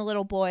telling the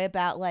little boy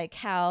about, like,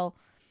 how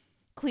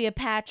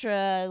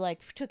Cleopatra, like,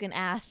 took an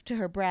asp to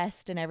her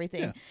breast and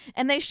everything. Yeah.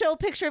 And they show a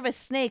picture of a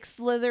snake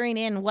slithering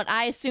in what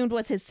I assumed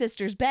was his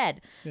sister's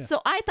bed. Yeah.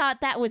 So I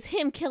thought that was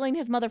him killing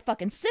his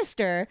motherfucking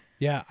sister.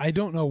 Yeah, I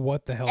don't know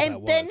what the hell that And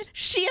was. then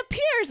she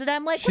appears, and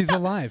I'm like, She's what the?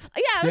 alive.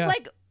 Yeah, I was Yeah.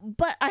 like,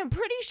 but I'm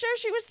pretty sure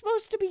she was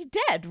supposed to be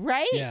dead,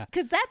 right? Yeah.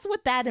 Because that's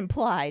what that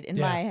implied in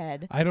Yeah. my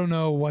head. I don't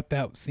know what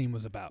that scene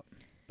was about.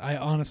 I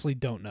honestly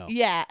don't know.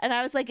 Yeah, and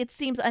I was like, it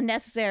seems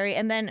unnecessary.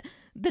 And then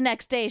the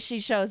next day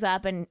she shows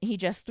up and he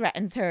just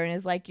threatens her and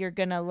is like, you're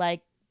gonna like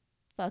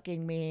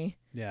fucking me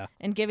Yeah.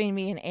 and giving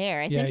me an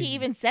heir. I Yeah, think he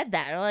even said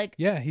that. Or like,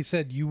 Yeah, he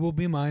said, you will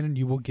be mine and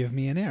you will give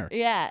me an heir.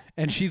 yeah,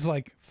 And she's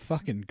like,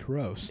 fucking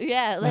gross.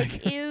 yeah,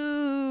 like,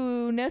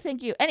 ew, no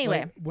thank you. Anyway,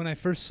 Like, when I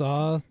first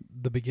saw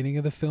the beginning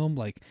of the film,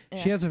 like,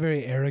 she Yeah. has a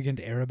very arrogant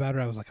air about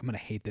her. I was like, I'm going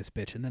to hate this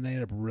bitch. And then I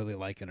ended up really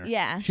liking her.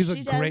 yeah, She's a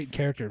she great does.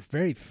 character.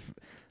 Very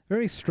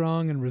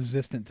strong and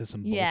resistant to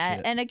some Yeah,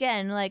 bullshit. and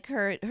again, like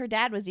her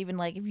dad was even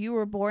like, if you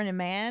were born a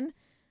man,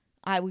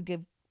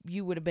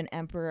 you would have been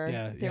emperor.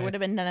 Yeah, There yeah. would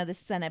have been none of the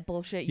Senate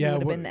bullshit. You would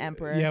have been the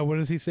emperor. Yeah, what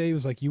does he say? He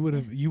was like, you would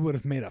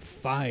have made a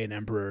fine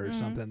emperor or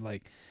something.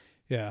 Like,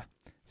 yeah.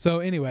 So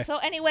anyway, So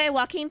anyway,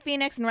 Joaquin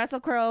Phoenix and Russell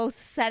Crowe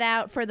set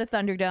out for the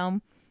Thunderdome.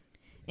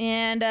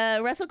 And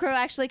Russell Crowe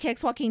actually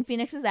kicks Joaquin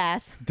Phoenix's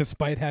ass.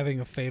 despite having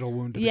a fatal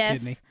wound to the Yes.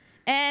 kidney.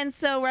 And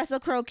so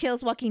Russell Crowe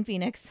kills Joaquin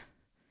Phoenix.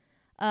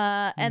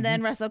 And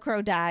then Russell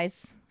Crowe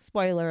dies.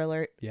 Spoiler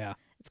alert. Yeah.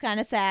 It's kind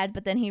of sad,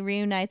 but then he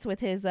reunites with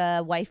his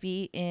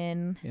wifey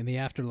in In the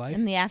afterlife.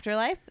 the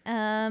afterlife.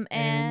 And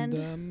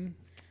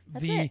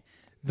that's it.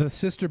 The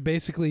sister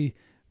basically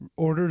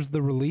orders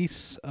the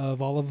release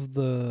of all of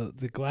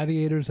the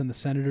gladiators and the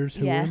senators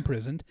who Yeah. were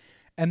imprisoned,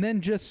 and then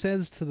just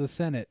says to the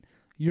Senate,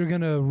 "You're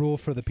gonna rule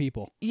for the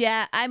people."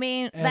 yeah, I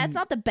mean, that's And-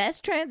 not the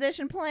best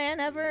transition plan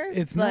ever.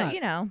 It's but, not.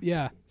 you know.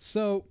 Yeah.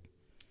 So,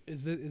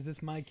 is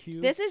this my cue?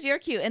 This is your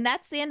cue, and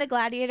that's the end of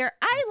Gladiator.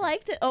 I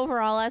liked it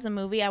overall as a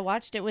movie. I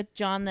watched it with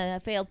John,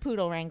 the failed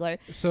poodle wrangler.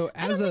 So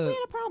I don't think we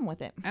had a problem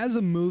with it. as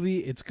a movie,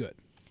 it's good.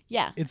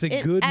 Yeah, It's a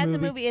good as movie. a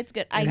movie. It's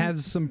good. It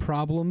has some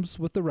problems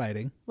with the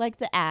writing. like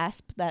the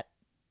asp that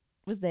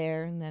was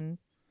there, and then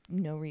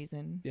no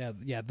reason.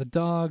 Yeah, the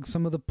dog,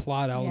 some of the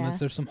plot elements, Yeah.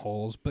 there's some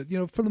holes, but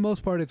for the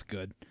most part it's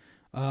good.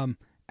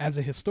 As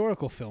a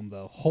historical film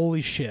though,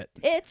 holy shit.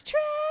 It's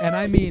trash. And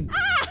I mean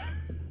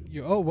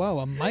oh wow,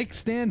 a mic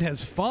stand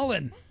has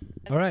fallen.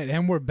 All right,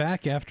 and we're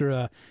back after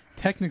a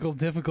technical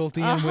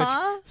difficulty in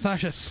Uh-huh. which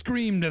Sasha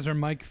screamed as her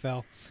mic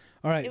fell.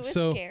 All right, It was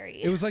so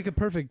scary. it was like a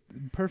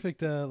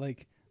perfect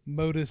like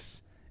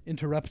modus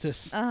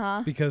interruptus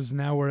Uh-huh. because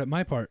now we're at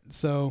my part.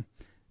 So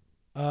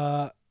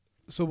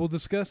we'll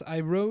discuss.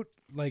 I wrote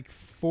like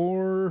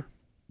 5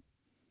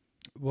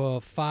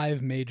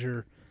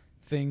 major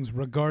things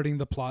regarding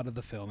the plot of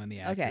the film and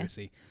the Okay.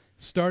 accuracy,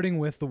 starting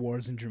with the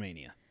wars in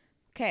Germania.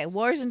 Okay,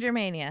 Wars in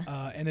Germania.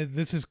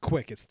 This is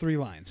quick. It's 3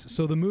 lines.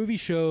 So the movie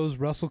shows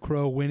Russell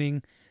Crowe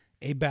winning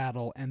a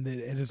battle, and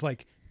it is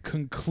like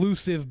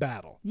conclusive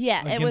battle.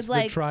 Yeah, it against was the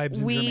like tribes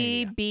in we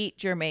Germania. beat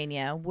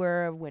Germania.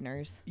 We're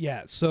winners.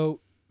 Yeah.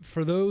 So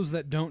for those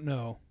that don't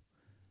know,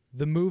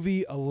 the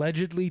movie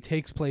allegedly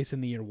takes place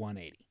in the year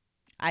 180.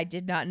 I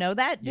did not know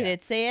that. Did Yeah.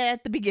 it say it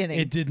at the beginning?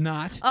 It did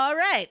not. All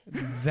right.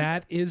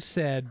 That is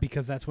said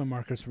because that's when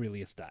Marcus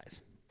Aurelius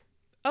dies.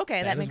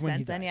 Okay, that is makes when he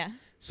sense then. died. Yeah.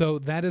 So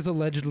that is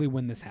allegedly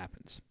when this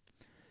happens.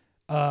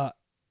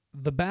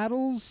 The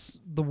battles,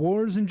 the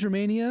wars in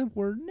Germania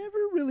were never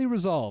really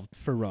resolved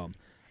for Rome.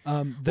 There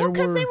Well,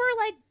 because were, they were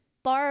like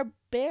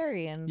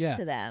barbarians Yeah,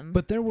 to them.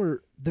 but there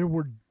were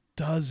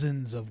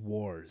dozens of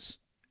wars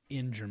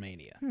in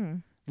Germania.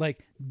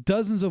 Like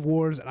dozens of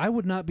wars. I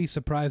would not be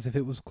surprised if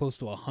it was close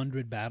to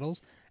 100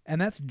 battles, and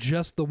that's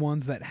just the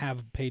ones that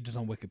have pages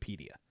on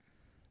Wikipedia.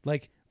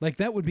 Like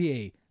that would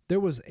be there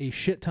was a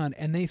shit ton,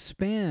 and they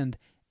spanned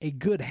a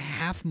good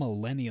half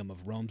millennium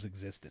of Rome's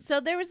existence.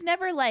 So there was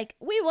never like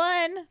we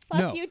won. Fuck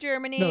No. you,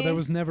 Germany. No, there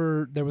was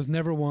never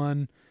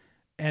one.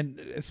 And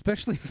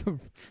especially the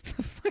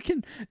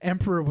fucking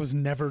emperor was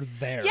never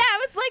there. Yeah,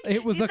 I was like,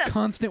 It was a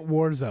constant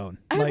war zone.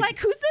 I was like,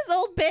 who's this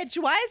old bitch?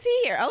 Why is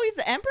he here? Oh, he's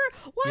the emperor?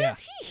 Why Yeah.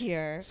 is he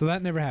here? So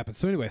that never happened.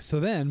 So anyway,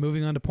 then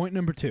moving on to point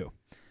number 2.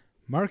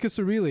 Marcus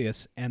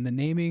Aurelius and the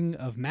naming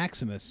of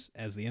Maximus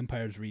as the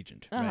empire's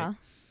regent. Right?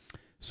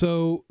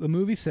 So the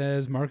movie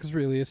says, Marcus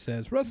Aurelius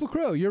says, Russell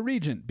Crowe, you're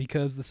regent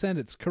because the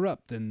Senate's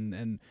corrupt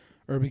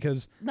or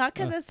because Not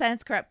because the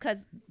Senate's corrupt,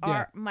 because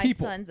my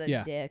people, son's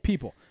a dick.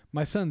 People.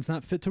 My son's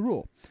not fit to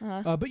rule.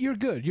 But you're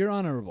good. You're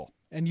honorable.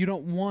 And you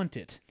don't want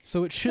it.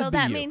 So it should be So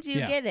that you. means you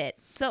Yeah. get it.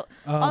 So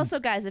also,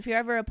 guys, if you're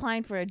ever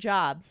applying for a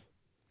job,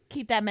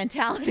 keep that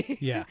mentality.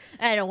 Yeah.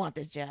 I don't want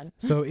this job.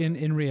 So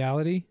in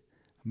reality,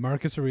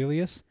 Marcus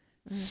Aurelius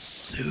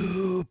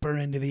super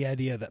into the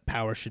idea that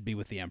power should be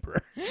with the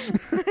emperor.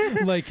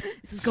 Like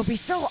This is gonna be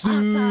so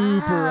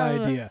super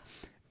awesome. idea.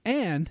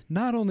 And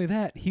not only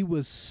that, he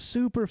was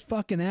super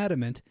fucking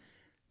adamant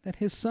that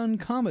his son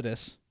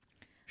Commodus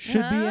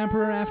should be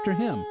emperor after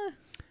him.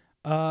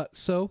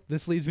 So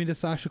this leads me to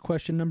Sasha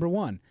question number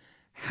 1.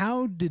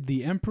 How did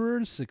the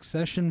emperor's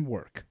succession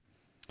work?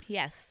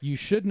 Yes. You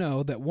should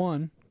know that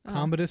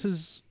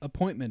Commodus's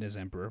appointment as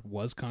emperor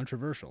was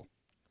controversial.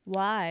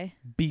 Why?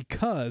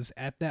 Because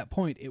at that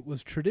point it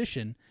was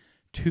tradition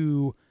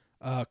to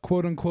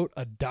quote unquote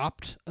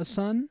adopt a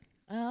son,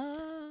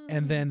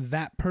 and then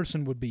that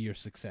person would be your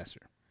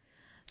successor.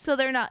 So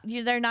they're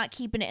not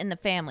keeping it in the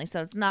family.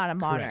 So it's not a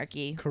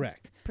monarchy.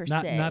 Correct. Per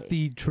not se.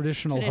 the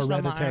traditional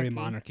hereditary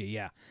monarchy.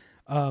 Yeah.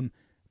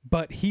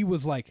 But he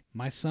was like,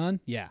 my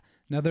son. Yeah.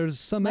 Now there's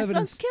some My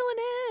evidence. son's killing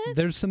it.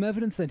 There's some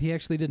evidence that he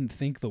actually didn't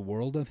think the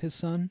world of his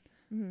son,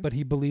 but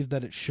he believed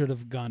that it should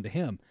have gone to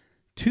him.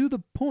 To the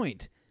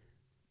point,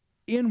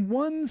 in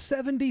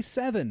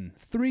 177,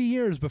 3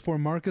 years before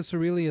Marcus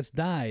Aurelius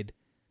died,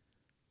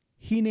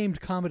 he named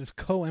Commodus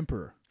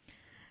co-emperor.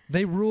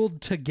 They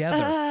ruled together.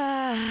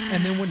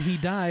 And then when he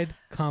died,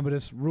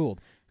 Commodus ruled.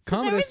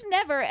 So there was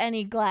never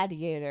any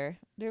gladiator.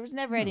 There was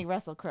never any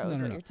Russell Crowe, is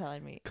No, what no. you're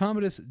telling me.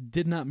 Commodus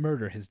did not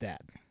murder his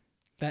dad.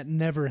 That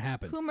never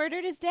happened. Who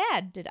murdered his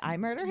dad? Did I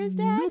murder his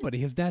dad? Nobody.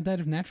 His dad died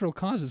of natural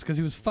causes because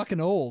he was fucking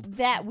old.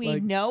 That we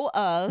know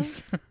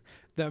of.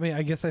 I mean,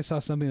 I guess I saw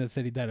something that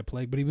said he died of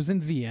plague, but he was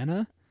in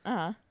Vienna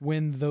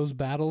when those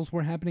battles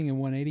were happening in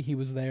 180. He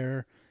was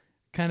there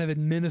kind of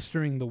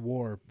administering the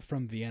war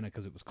from Vienna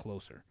because it was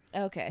closer.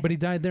 Okay. But he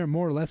died there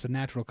more or less of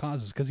natural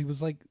causes because he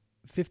was like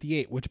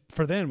 58, which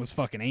for then was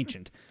fucking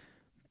ancient.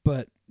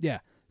 But yeah,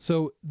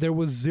 so there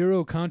was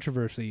zero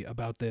controversy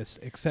about this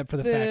except for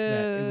the fact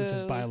that it was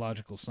his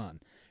biological son.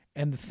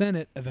 And the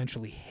Senate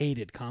eventually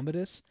hated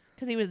Commodus.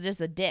 Because he was just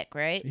a dick,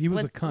 right? He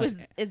was a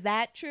cunt. Is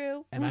that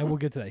true? And I will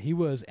get to that. He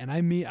was, and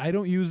I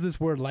don't use this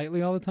word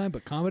lightly all the time,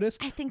 but Commodus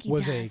I think he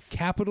was does. a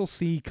capital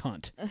C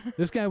cunt.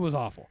 This guy was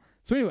awful.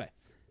 So anyway,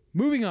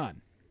 moving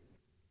on.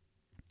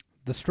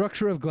 The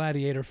structure of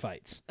gladiator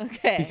fights.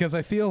 Okay. Because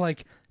I feel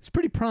like it's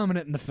pretty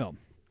prominent in the film.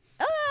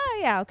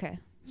 Yeah, okay.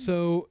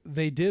 So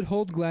they did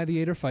hold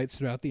gladiator fights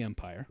throughout the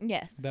empire.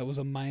 Yes. That was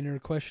a minor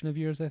question of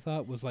yours, I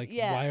thought, was like,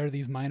 Yeah. why are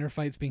these minor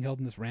fights being held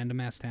in this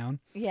random-ass town?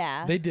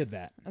 Yeah. They did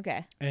that.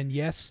 Okay. And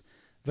yes,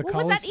 the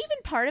Was that even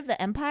part of the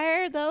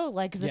empire, though?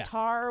 Like Yeah.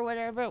 Zatar or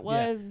whatever it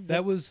Yeah, was?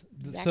 that was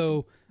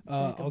so.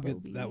 I'll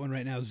Zakobobi. get that one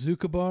right now.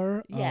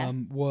 Zucabar Yeah.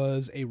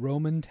 was a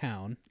Roman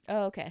town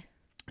Oh, okay.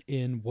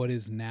 in what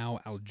is now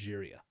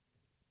Algeria.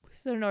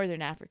 So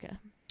Northern Africa.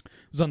 It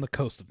was on the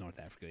coast of North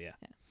Africa.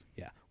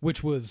 Yeah,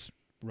 which was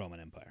Roman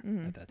Empire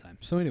at that time.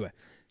 So anyway,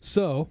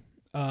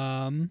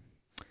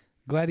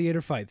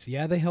 gladiator fights.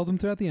 Yeah, they held them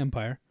throughout the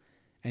empire,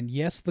 and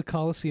yes, the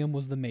Colosseum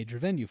was the major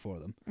venue for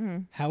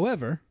them.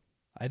 However,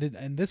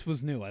 and this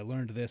was new. I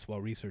learned this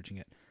while researching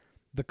it.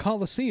 The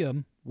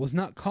Colosseum was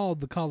not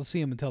called the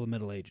Colosseum until the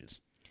Middle Ages.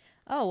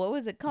 Oh, what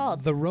was it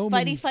called? The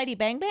Romans, Fighty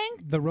Bang Bang?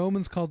 The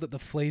Romans called it the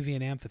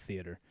Flavian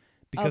Amphitheater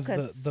because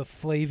 'cause- the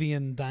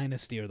Flavian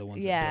dynasty are the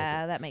ones that built it.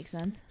 Yeah, that makes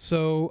sense.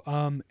 So,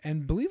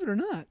 and believe it or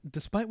not,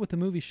 despite what the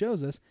movie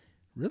shows us,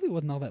 really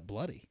wasn't all that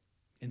bloody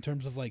in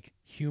terms of like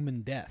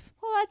human death.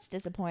 Well, that's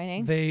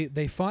disappointing.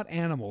 They fought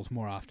animals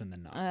more often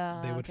than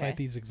not. They would okay. fight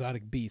these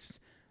exotic beasts.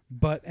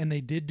 And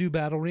they did do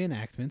battle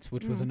reenactments,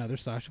 which was another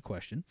Sasha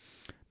question.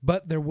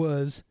 But there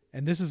was,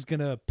 and this is going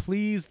to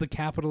please the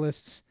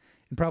capitalists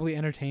and probably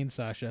entertain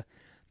Sasha,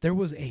 there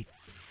was a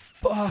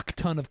fuck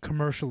ton of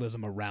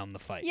commercialism around the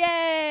fight.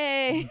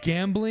 Yay!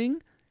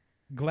 Gambling,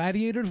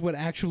 gladiators would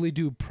actually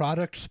do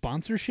product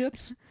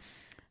sponsorships,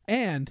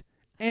 and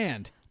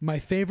my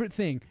favorite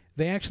thing,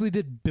 they actually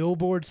did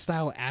billboard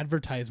style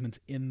advertisements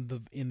in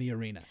the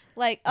arena.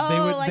 Like, They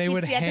you'd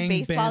would see at the hang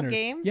baseball banners.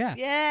 games? Yeah.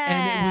 Yeah.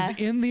 And it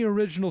was in the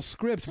original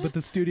script, but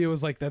the studio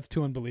was like, that's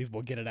too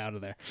unbelievable, get it out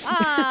of there. No,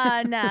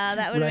 that would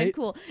have been Right?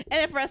 cool.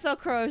 And if Russell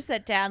Crowe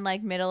sat down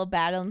like middle of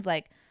battle and's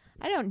like,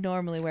 I don't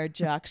normally wear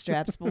jock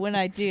straps, but when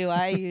I do,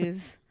 I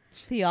use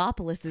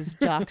Theopolis's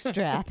jock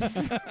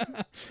straps.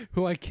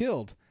 Who I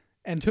killed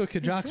and took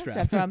a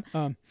jockstrap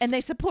from. And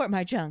they support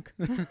my junk.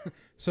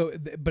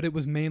 But it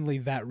was mainly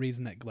that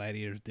reason that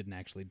gladiators didn't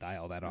actually die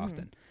all that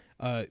often.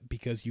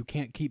 because you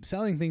can't keep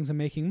selling things and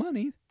making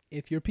money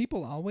if your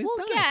people always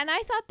Well, die. yeah, and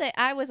I thought that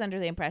I was under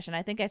the impression,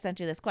 I think I sent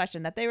you this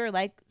question, that they were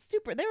like they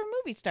were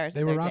movie stars. They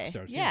at were their rock day.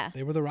 stars. Yeah.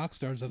 They were the rock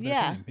stars of their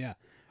Yeah. time. Yeah.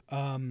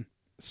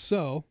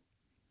 So,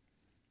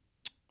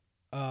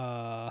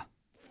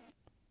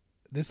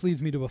 this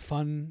leads me to a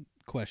fun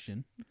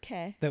question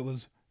Okay. that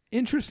was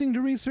interesting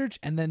to research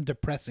and then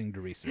depressing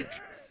to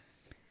research.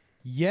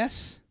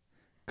 Yes,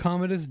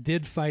 Commodus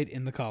did fight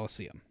in the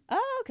Colosseum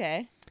Oh,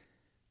 okay.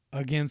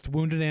 against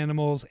wounded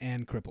animals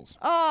and cripples.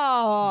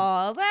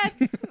 Oh,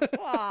 that's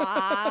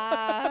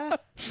aw.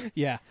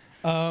 Yeah.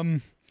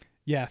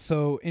 Yeah,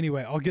 so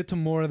anyway, I'll get to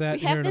more of that We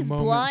here have in a this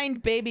moment.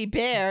 blind baby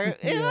bear.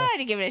 I Yeah. wanted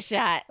to give it a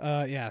shot.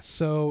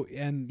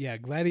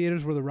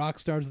 Gladiators were the rock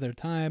stars of their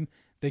time.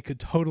 They could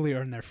totally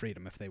earn their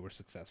freedom if they were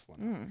successful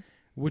enough.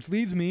 Which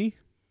leads me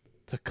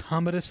to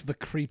Commodus the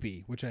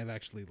Creepy, which I've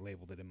actually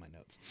labeled it in my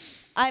notes.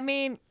 I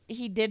mean,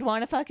 he did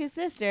want to fuck his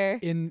sister.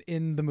 In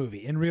the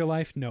movie. In real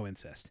life, no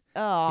incest.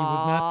 Oh, He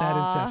was not that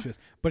incestuous.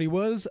 But he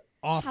was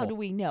awful. How do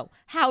we know?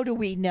 How do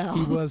we know?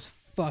 He was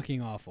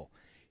fucking awful.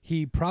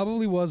 He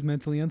probably was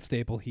mentally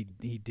unstable. He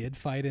did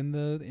fight in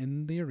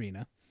the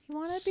arena. You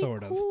want to be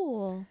sort of.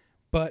 cool.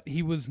 But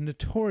he was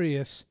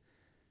notorious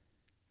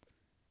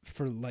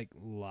for like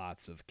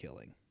lots of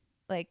killing.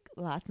 Like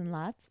lots and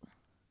lots.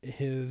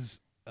 He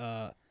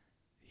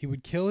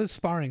would kill his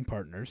sparring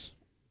partners.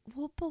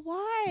 Well, but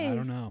why? I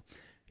don't know.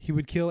 He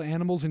would kill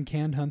animals in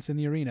canned hunts in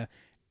the arena.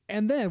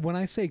 And then when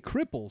I say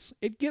cripples,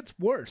 it gets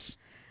worse.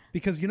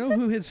 Because you know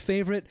who his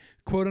favorite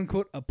quote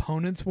unquote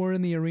opponents were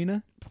in the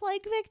arena?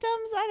 Plague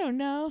victims? I don't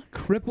know.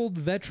 Crippled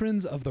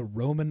veterans of the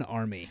Roman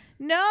army.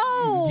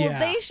 No, Yeah.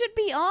 they should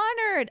be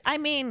honored. I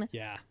mean,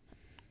 Yeah.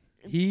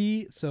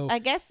 I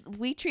guess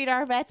we treat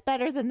our vets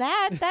better than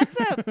that. That's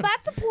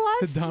a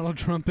plus. Donald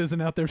Trump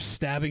isn't out there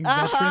stabbing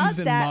Uh-huh, veterans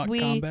in that mock we-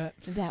 combat.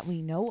 That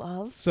we know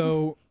of.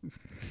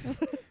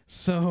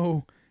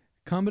 So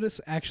Commodus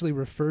actually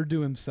referred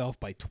to himself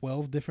by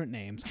 12 different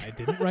names. I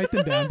didn't write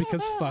them down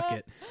because fuck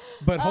it.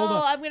 But hold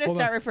on. I'm going to hold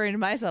start on. referring to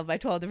myself by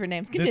 12 different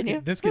names.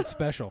 Continue. This gets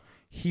special.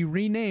 He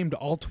renamed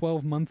all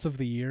 12 months of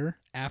the year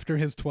after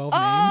his 12 Oh,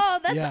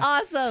 names. that's Yeah.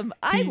 awesome.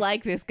 I He-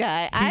 like this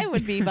guy. I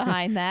would be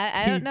behind that.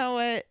 I don't know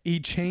what. He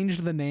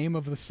changed the name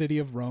of the city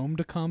of Rome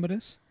to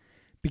Commodus.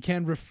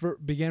 Began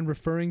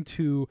referring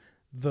to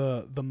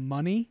the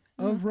money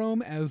of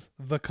Rome as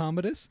the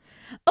Commodus.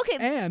 Okay.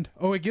 And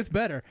it gets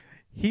better.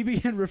 He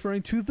began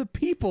referring to the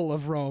people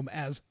of Rome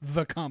as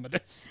the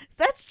Commodus.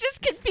 That's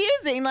just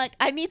confusing. Like,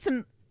 I need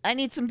some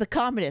the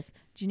Commodus.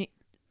 Do you need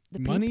the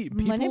Money,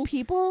 money,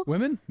 people?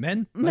 Women,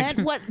 men.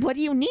 Man, what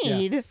do you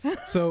need?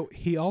 So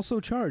he also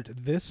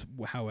charged this.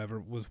 However,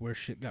 was where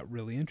shit got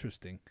really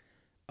interesting.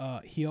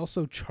 He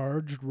also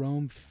charged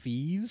Rome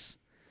fees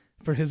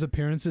for his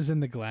appearances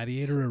in the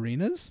gladiator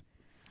arenas.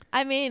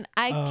 I mean,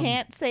 I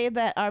can't say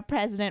that our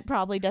president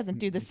probably doesn't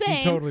do the same.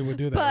 He totally would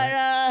do that.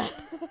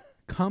 But right?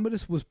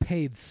 Commodus was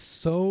paid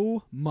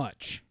so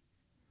much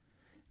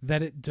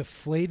that it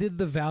deflated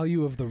the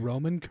value of the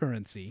Roman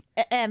currency.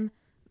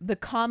 The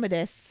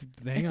Commodus.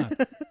 Hang on.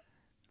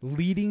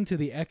 Leading to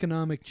the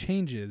economic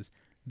changes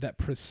that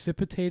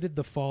precipitated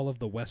the fall of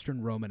the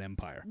Western Roman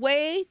Empire.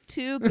 Way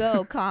to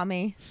go,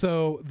 commie.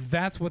 So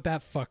that's what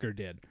that fucker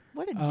did.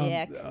 What a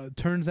dick.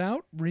 Turns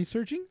out,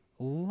 researching,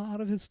 a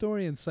lot of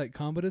historians cite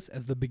Commodus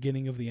as the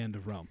beginning of the end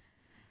of Rome.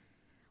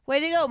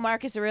 Way to go,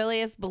 Marcus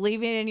Aurelius,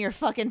 believing in your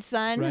fucking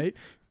son. Right?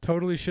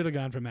 Totally should have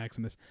gone for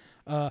Maximus.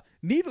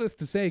 Needless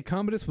to say,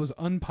 Commodus was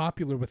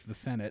unpopular with the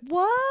Senate.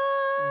 What?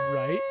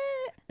 Right?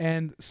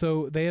 And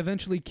so they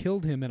eventually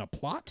killed him in a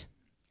plot.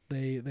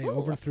 They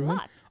overthrew him.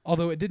 plot.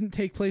 Although it didn't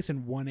take place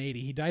in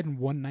 180. He died in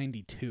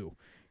 192.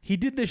 He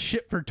did this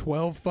shit for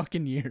 12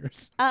 fucking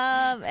years.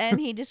 And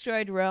he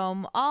destroyed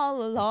Rome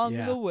all along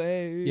Yeah. the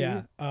way.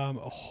 Yeah. A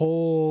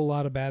whole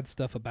lot of bad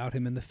stuff about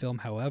him in the film,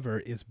 however,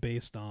 is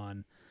based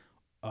on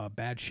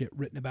bad shit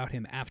written about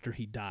him after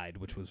he died,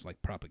 which was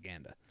like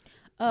propaganda.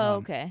 Oh,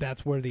 okay.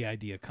 That's where the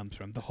idea comes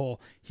from. The whole,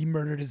 he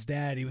murdered his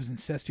dad, he was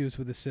incestuous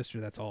with his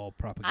sister, that's all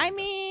propaganda. I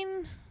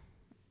mean,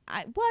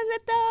 was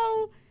it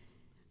though?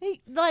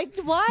 Like,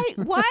 why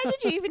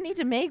did you even need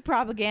to make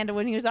propaganda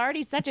when he was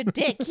already such a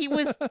dick? He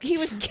was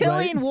killing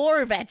Right.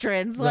 war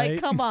veterans. Like,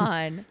 Right. come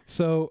on.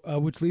 So,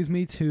 which leads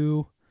me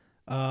to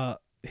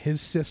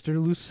his sister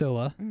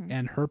Lucilla Mm-hmm.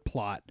 and her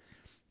plot.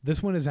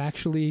 This one is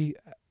actually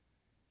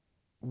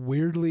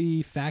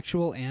weirdly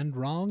factual and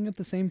wrong at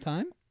the same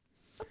time.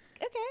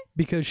 Okay.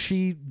 Because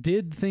she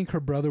did think her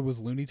brother was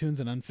Looney Tunes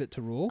and unfit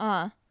to rule,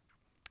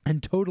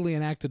 and totally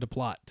enacted a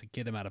plot to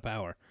get him out of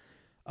power.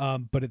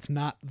 But it's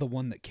not the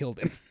one that killed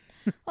him.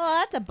 Well,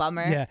 that's a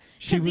bummer. Yeah,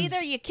 she Because was.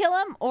 either you kill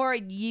him or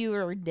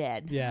you're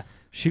dead. Yeah,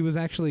 she was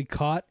actually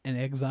caught and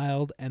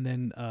exiled, and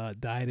then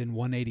died in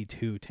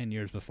 182, 10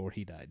 years before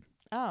he died.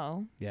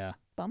 Oh, Yeah,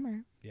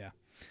 bummer. yeah.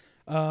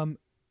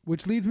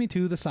 Which leads me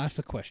to the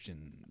Sasha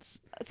questions.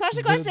 Sasha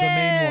The questions.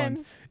 main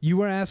ones. You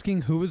were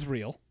asking who is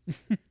real.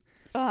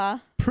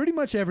 pretty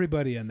much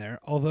everybody in there.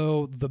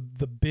 Although the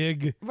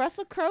big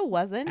Russell Crowe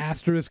wasn't.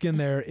 asterisk in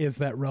there is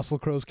that Russell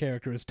Crowe's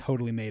character is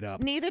totally made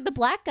up. Neither the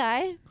black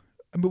guy.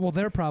 Well,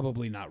 they're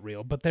probably not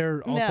real, but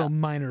they're also No.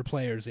 minor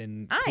players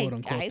in quote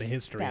unquote I the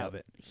history felt of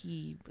it.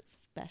 He was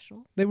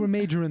special. They were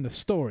major in the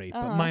story, but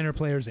Uh-huh. minor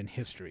players in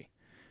history.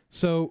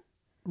 So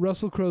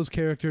Russell Crowe's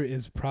character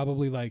is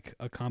probably like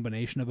a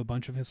combination of a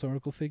bunch of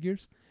historical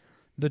figures.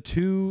 The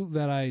two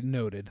that I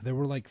noted, there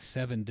were like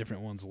 7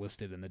 different ones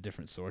listed in the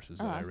different sources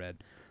that I Uh-huh.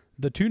 read.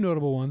 The 2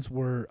 notable ones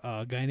were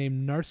a guy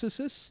named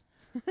Narcissus.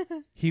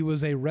 He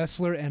was a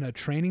wrestler and a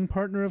training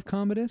partner of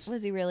Commodus.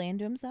 Was he really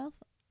into himself?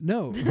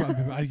 No,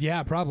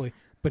 yeah, probably.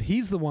 But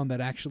he's the one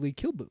that actually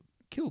killed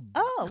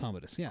Oh,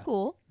 Commodus. Yeah,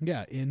 cool.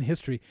 yeah. In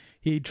history,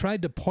 he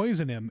tried to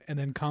poison him, and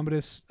then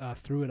Commodus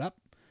threw it up.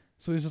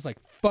 So he was just like,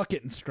 "Fuck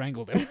it," and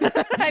strangled him.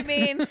 I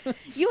mean,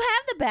 you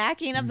have the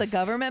backing of the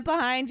government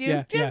behind you.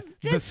 Yeah, just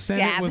The Senate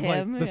stab was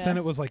him. like, the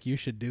Senate was like, "You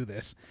should do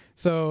this."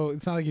 So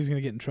it's not like he's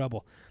gonna get in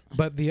trouble.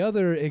 But the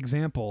other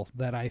example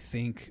that I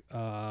think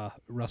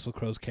Russell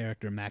Crowe's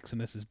character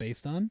Maximus is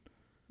based on,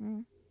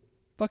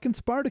 fucking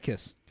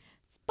Spartacus.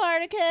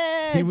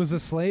 Spartacus. He was a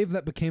slave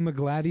that became a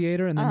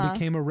gladiator and then Uh-huh.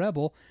 became a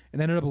rebel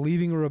and ended up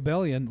leading a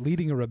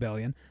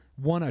rebellion,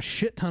 won a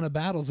shit ton of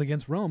battles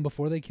against Rome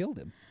before they killed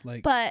him.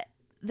 Like, But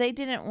they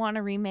didn't want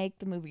to remake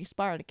the movie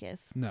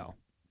Spartacus no,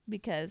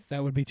 because,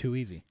 that would be too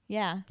easy.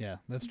 yeah. Yeah,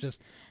 let's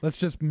just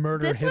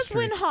murder This history.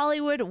 was when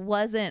Hollywood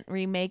wasn't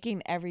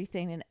remaking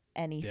everything and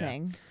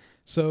anything.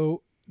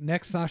 So,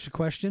 next Sasha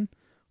question.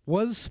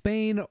 Was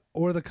Spain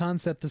or the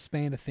concept of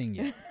Spain a thing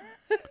yet?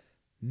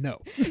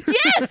 No.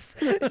 Yes!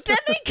 Then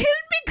they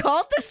couldn't be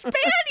called the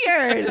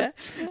Spaniard!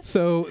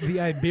 So, the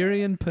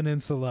Iberian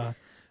Peninsula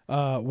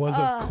was,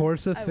 of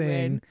course, a I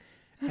thing,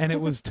 and it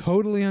was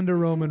totally under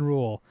Roman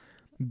rule,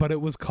 but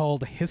it was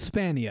called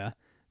Hispania,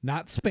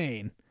 not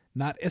Spain,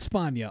 not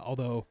España,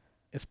 although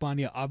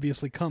España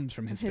obviously comes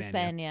from Hispania.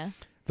 Hispania.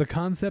 The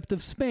concept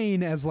of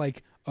Spain as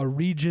like a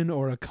region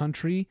or a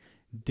country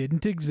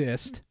didn't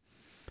exist,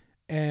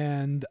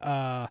 and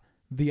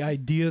the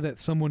idea that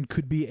someone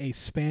could be a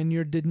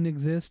Spaniard didn't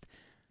exist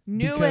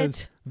Knew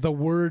because it. the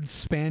word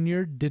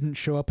Spaniard didn't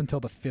show up until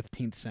the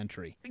 15th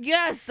century.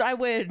 Yes, I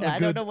win. I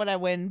don't know what I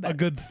win, but A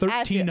good I'm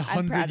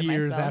 1,300 proud of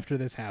years myself. after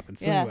this happened.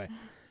 So Yeah.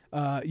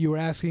 anyway, you were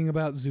asking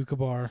about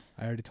Zucabar.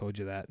 I already told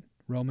you that.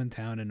 Roman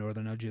town in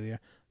northern Algeria.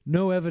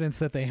 No evidence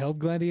that they held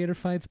gladiator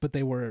fights, but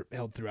they were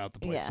held throughout the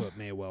place, Yeah. so it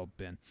may well have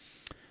been.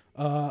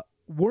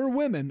 Were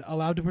women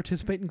allowed to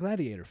participate in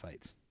gladiator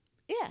fights?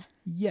 yeah.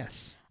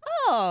 Yes.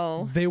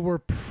 Oh. They were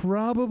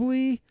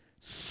probably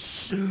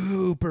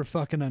super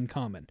fucking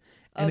uncommon.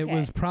 And it Okay.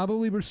 was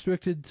probably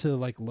restricted to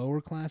like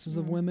lower classes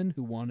of Mhm. women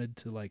who wanted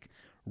to like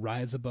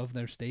rise above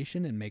their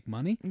station and make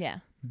money. Yeah.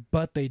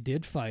 But they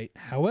did fight.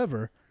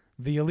 However,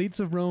 the elites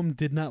of Rome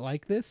did not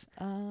like this,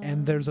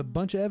 and there's a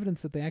bunch of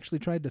evidence that they actually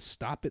tried to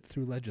stop it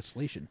through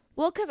legislation.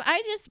 Well, because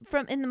I just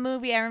from in the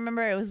movie, I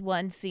remember it was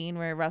one scene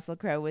where Russell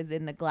Crowe was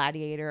in the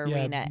gladiator Yeah,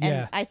 arena, yeah.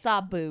 and I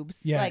saw boobs.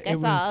 Yeah, like I it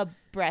saw a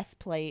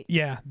breastplate.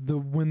 Yeah,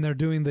 when they're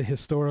doing the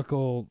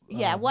historical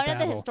Yeah, one of the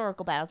battle.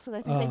 historical battles. So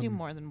I think they do Um,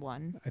 more than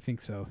one. I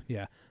think so.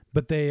 Yeah.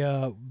 But they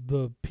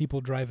the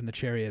people driving the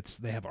chariots,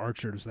 they have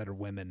archers that are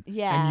women.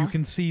 Yeah. And you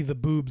can see the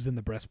boobs in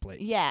the breastplate.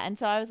 Yeah, and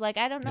so I was like,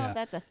 I don't know Yeah. if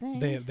that's a thing.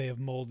 They have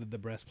molded the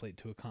breastplate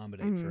to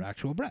accommodate for Mhm.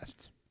 actual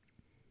breasts.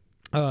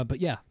 But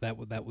yeah,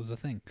 that was a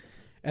thing.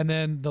 And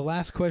then the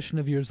last question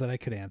of yours that I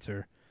could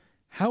answer: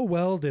 how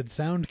well did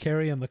sound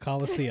carry in the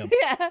Colosseum?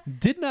 Yeah.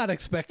 Did not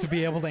expect to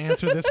be able to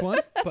answer this one,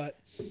 but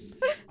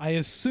I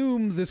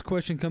assume this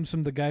question comes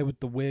from the guy with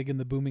the wig and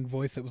the booming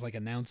voice that was like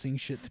announcing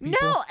shit to people.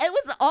 No, it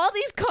was all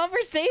these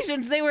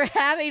conversations they were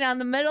having on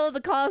the middle of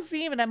the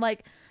Coliseum, and I'm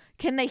like,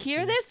 can they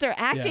hear this? They're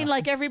acting Yeah.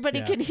 like everybody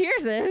Yeah. can hear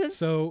this.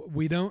 So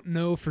we don't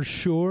know for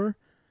sure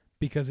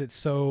because it's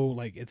so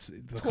like it's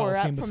the Tore up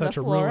Colosseum is from such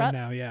the a floor ruin up?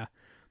 now, yeah.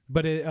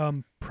 But it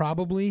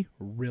probably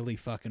really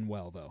fucking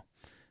well though,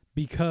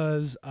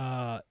 because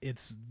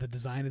it's the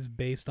design is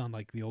based on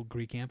like the old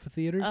Greek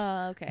amphitheaters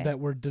Okay. that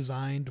were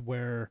designed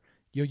where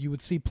you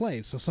would see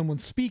plays, so someone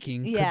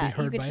speaking could be Yeah,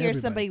 heard you could by hear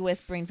everybody. somebody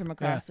whispering from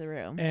across the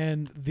room.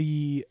 And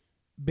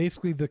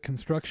basically the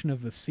construction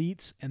of the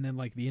seats and then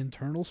like the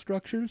internal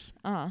structures.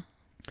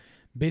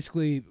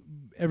 Basically,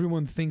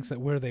 everyone thinks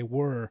that where they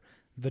were,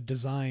 the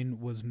design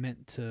was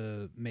meant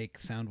to make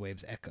sound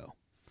waves echo,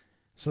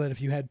 so that if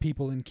you had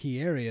people in key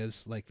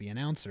areas like the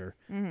announcer,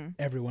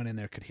 everyone in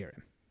there could hear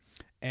him.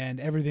 And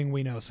everything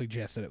we know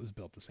suggests that it was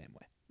built the same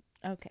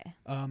way. Okay.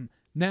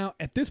 Now,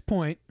 at this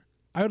point,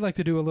 I would like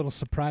to do a little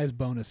surprise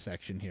bonus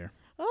section here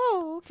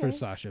Oh, for okay.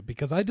 Sasha,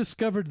 because I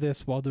discovered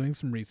this while doing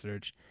some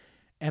research,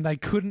 and I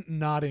couldn't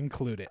not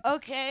include it.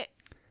 Okay.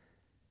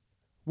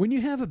 When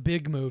you have a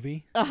big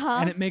movie Uh-huh.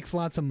 and it makes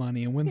lots of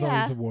money and wins all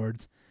Yeah. these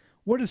awards,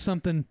 what is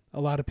something a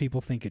lot of people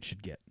think it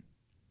should get?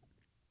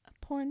 A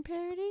porn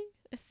parody?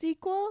 A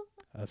sequel?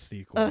 A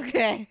sequel.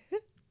 Okay.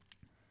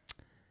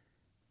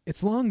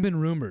 It's long been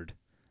rumored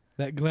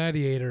that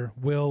Gladiator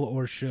will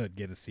or should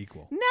get a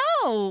sequel.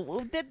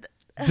 No.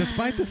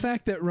 Despite the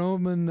fact that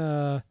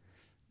Roman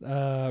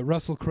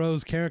Russell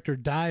Crowe's character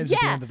dies at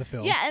the end of the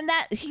film. Yeah, and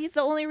that he's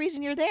the only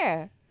reason you're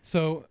there.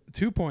 So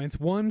 2 points.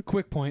 One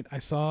quick point. I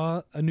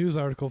saw a news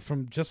article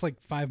from just like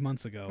 5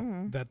 months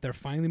ago that they're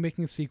finally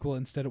making a sequel.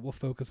 Instead, it will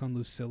focus on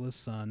Lucilla's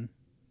son,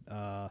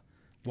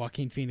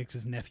 Joaquin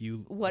Phoenix's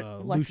nephew, What's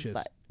Lucius. his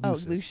butt? Oh,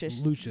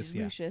 Lucius. Lucius,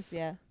 yeah. Lucius,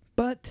 yeah.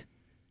 But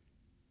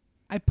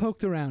I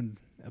poked around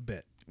a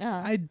bit.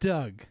 Uh-huh. I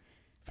dug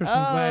for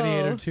some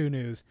Gladiator 2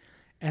 news,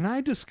 and I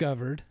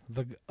discovered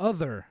the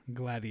other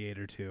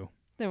Gladiator 2.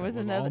 There was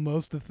another.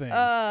 Almost a thing.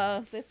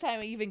 This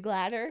time even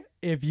gladder.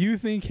 If you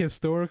think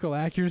historical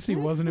accuracy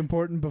wasn't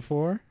important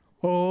before,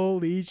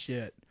 holy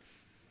shit.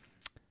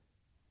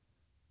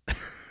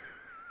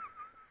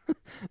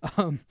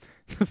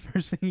 The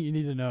first thing you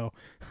need to know,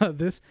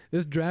 this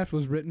draft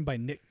was written by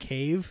Nick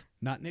Cave,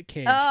 not Nick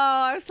Cage. Oh,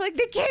 I was like,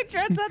 Nick Cage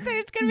wrote something.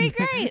 It's gonna be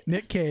great.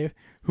 Nick Cave,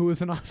 who is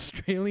an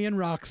Australian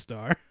rock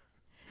star.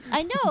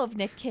 I know of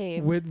Nick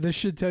Cave. This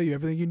should tell you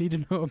everything you need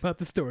to know about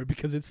the story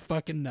because it's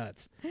fucking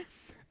nuts.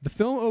 The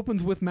film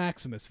opens with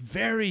Maximus,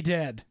 very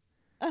dead.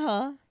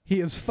 Uh-huh. He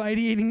is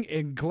fighting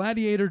in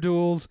gladiator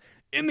duels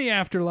in the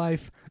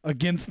afterlife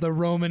against the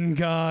Roman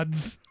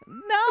gods.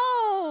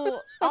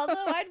 No!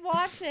 Although I'd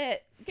watch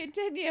it.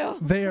 Continue.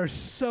 They are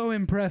so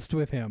impressed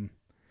with him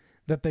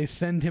that they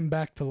send him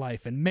back to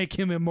life and make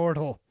him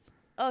immortal.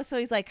 Oh, so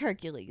he's like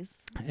Hercules.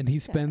 And he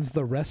spends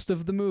the rest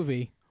of the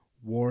movie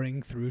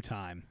warring through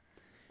time.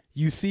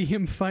 You see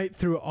him fight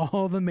through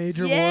all the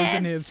major wars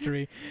in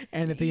history,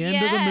 and at the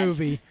end of the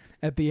movie,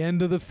 at the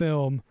end of the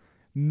film,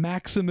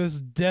 Maximus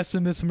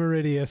Decimus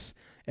Meridius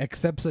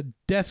accepts a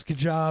desk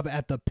job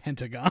at the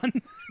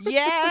Pentagon.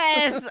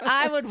 Yes,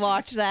 I would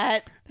watch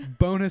that.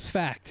 Bonus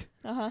fact.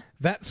 Uh-huh.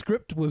 That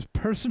script was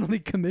personally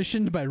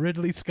commissioned by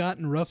Ridley Scott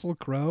and Russell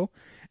Crowe,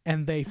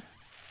 and they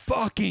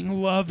fucking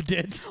loved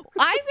it.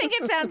 I think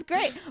it sounds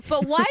great,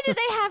 but why do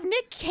they have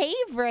Nick Cave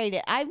write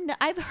it?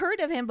 I've heard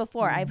of him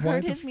before. I've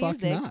heard his music. Why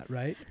the fuck not,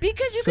 right?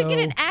 Because you could get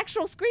an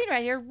actual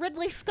screenwriter,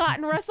 Ridley Scott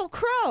and Russell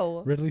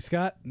Crowe. Ridley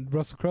Scott and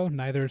Russell Crowe,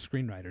 neither are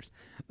screenwriters.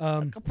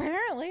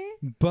 Apparently.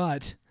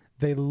 But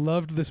they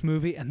loved this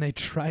movie, and they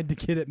tried to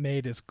get it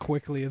made as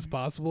quickly as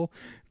possible,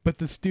 but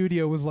the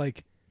studio was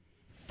like,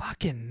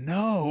 fucking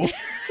no.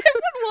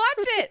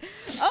 Watch it.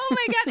 Oh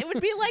my god, it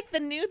would be like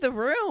The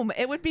Room.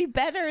 It would be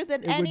better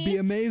than It would be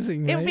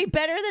amazing, right? It would be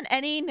better than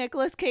any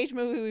Nicolas Cage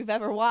movie we've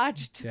ever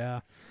watched.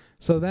 Yeah.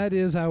 So that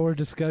is our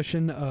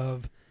discussion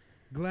of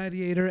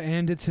Gladiator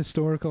and its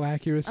historical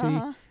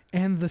accuracy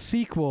and the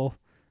sequel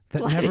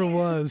that never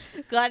was.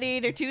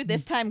 Gladiator 2,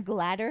 this time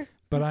gladder.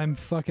 But I'm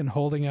fucking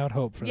holding out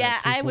hope for that. Yeah,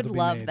 sequel I would to be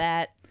love made.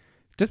 that.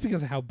 Just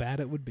because of how bad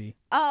it would be.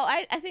 Oh,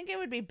 I think it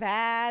would be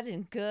bad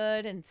and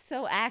good and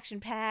so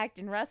action-packed,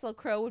 and Russell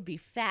Crowe would be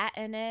fat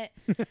in it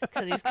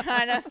because he's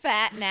kind of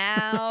fat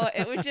now.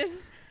 It would just...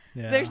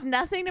 Yeah. There's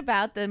nothing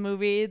about the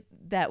movie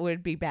that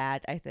would be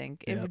bad, I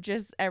think. It would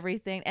just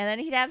everything. And then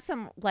he'd have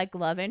some, like,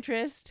 love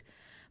interest,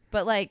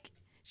 but, like,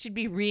 she'd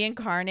be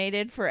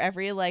reincarnated for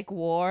every, like,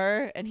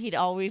 war, and he'd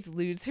always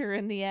lose her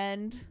in the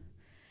end.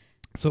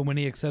 So when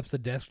he accepts the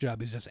desk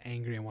job, he's just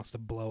angry and wants to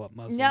blow up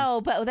Muslims. No,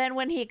 but then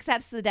when he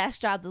accepts the desk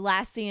job, the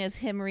last scene is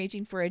him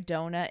reaching for a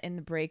donut in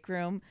the break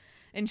room,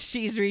 and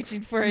she's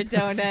reaching for a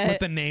donut. With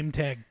the name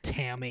tag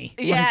Tammy.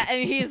 Yeah,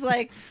 and he's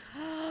like...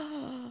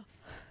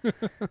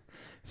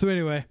 So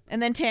anyway.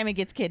 And then Tammy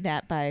gets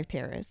kidnapped by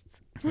terrorists.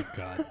 Oh,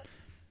 God.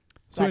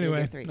 So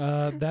anyway,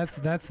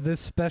 that's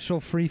this special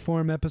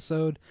freeform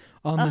episode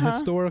on the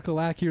historical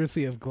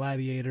accuracy of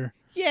Gladiator.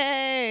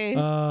 Yay!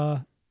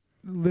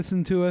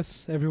 Listen to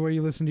us everywhere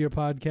you listen to your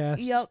podcast.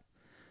 Yep.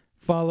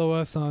 Follow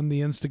us on the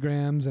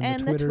Instagrams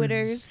and the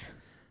Twitters.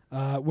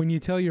 Twitters. When you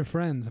tell your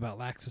friends about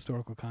Lax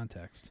Historical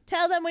Context.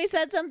 Tell them we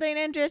said something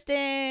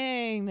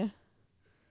interesting.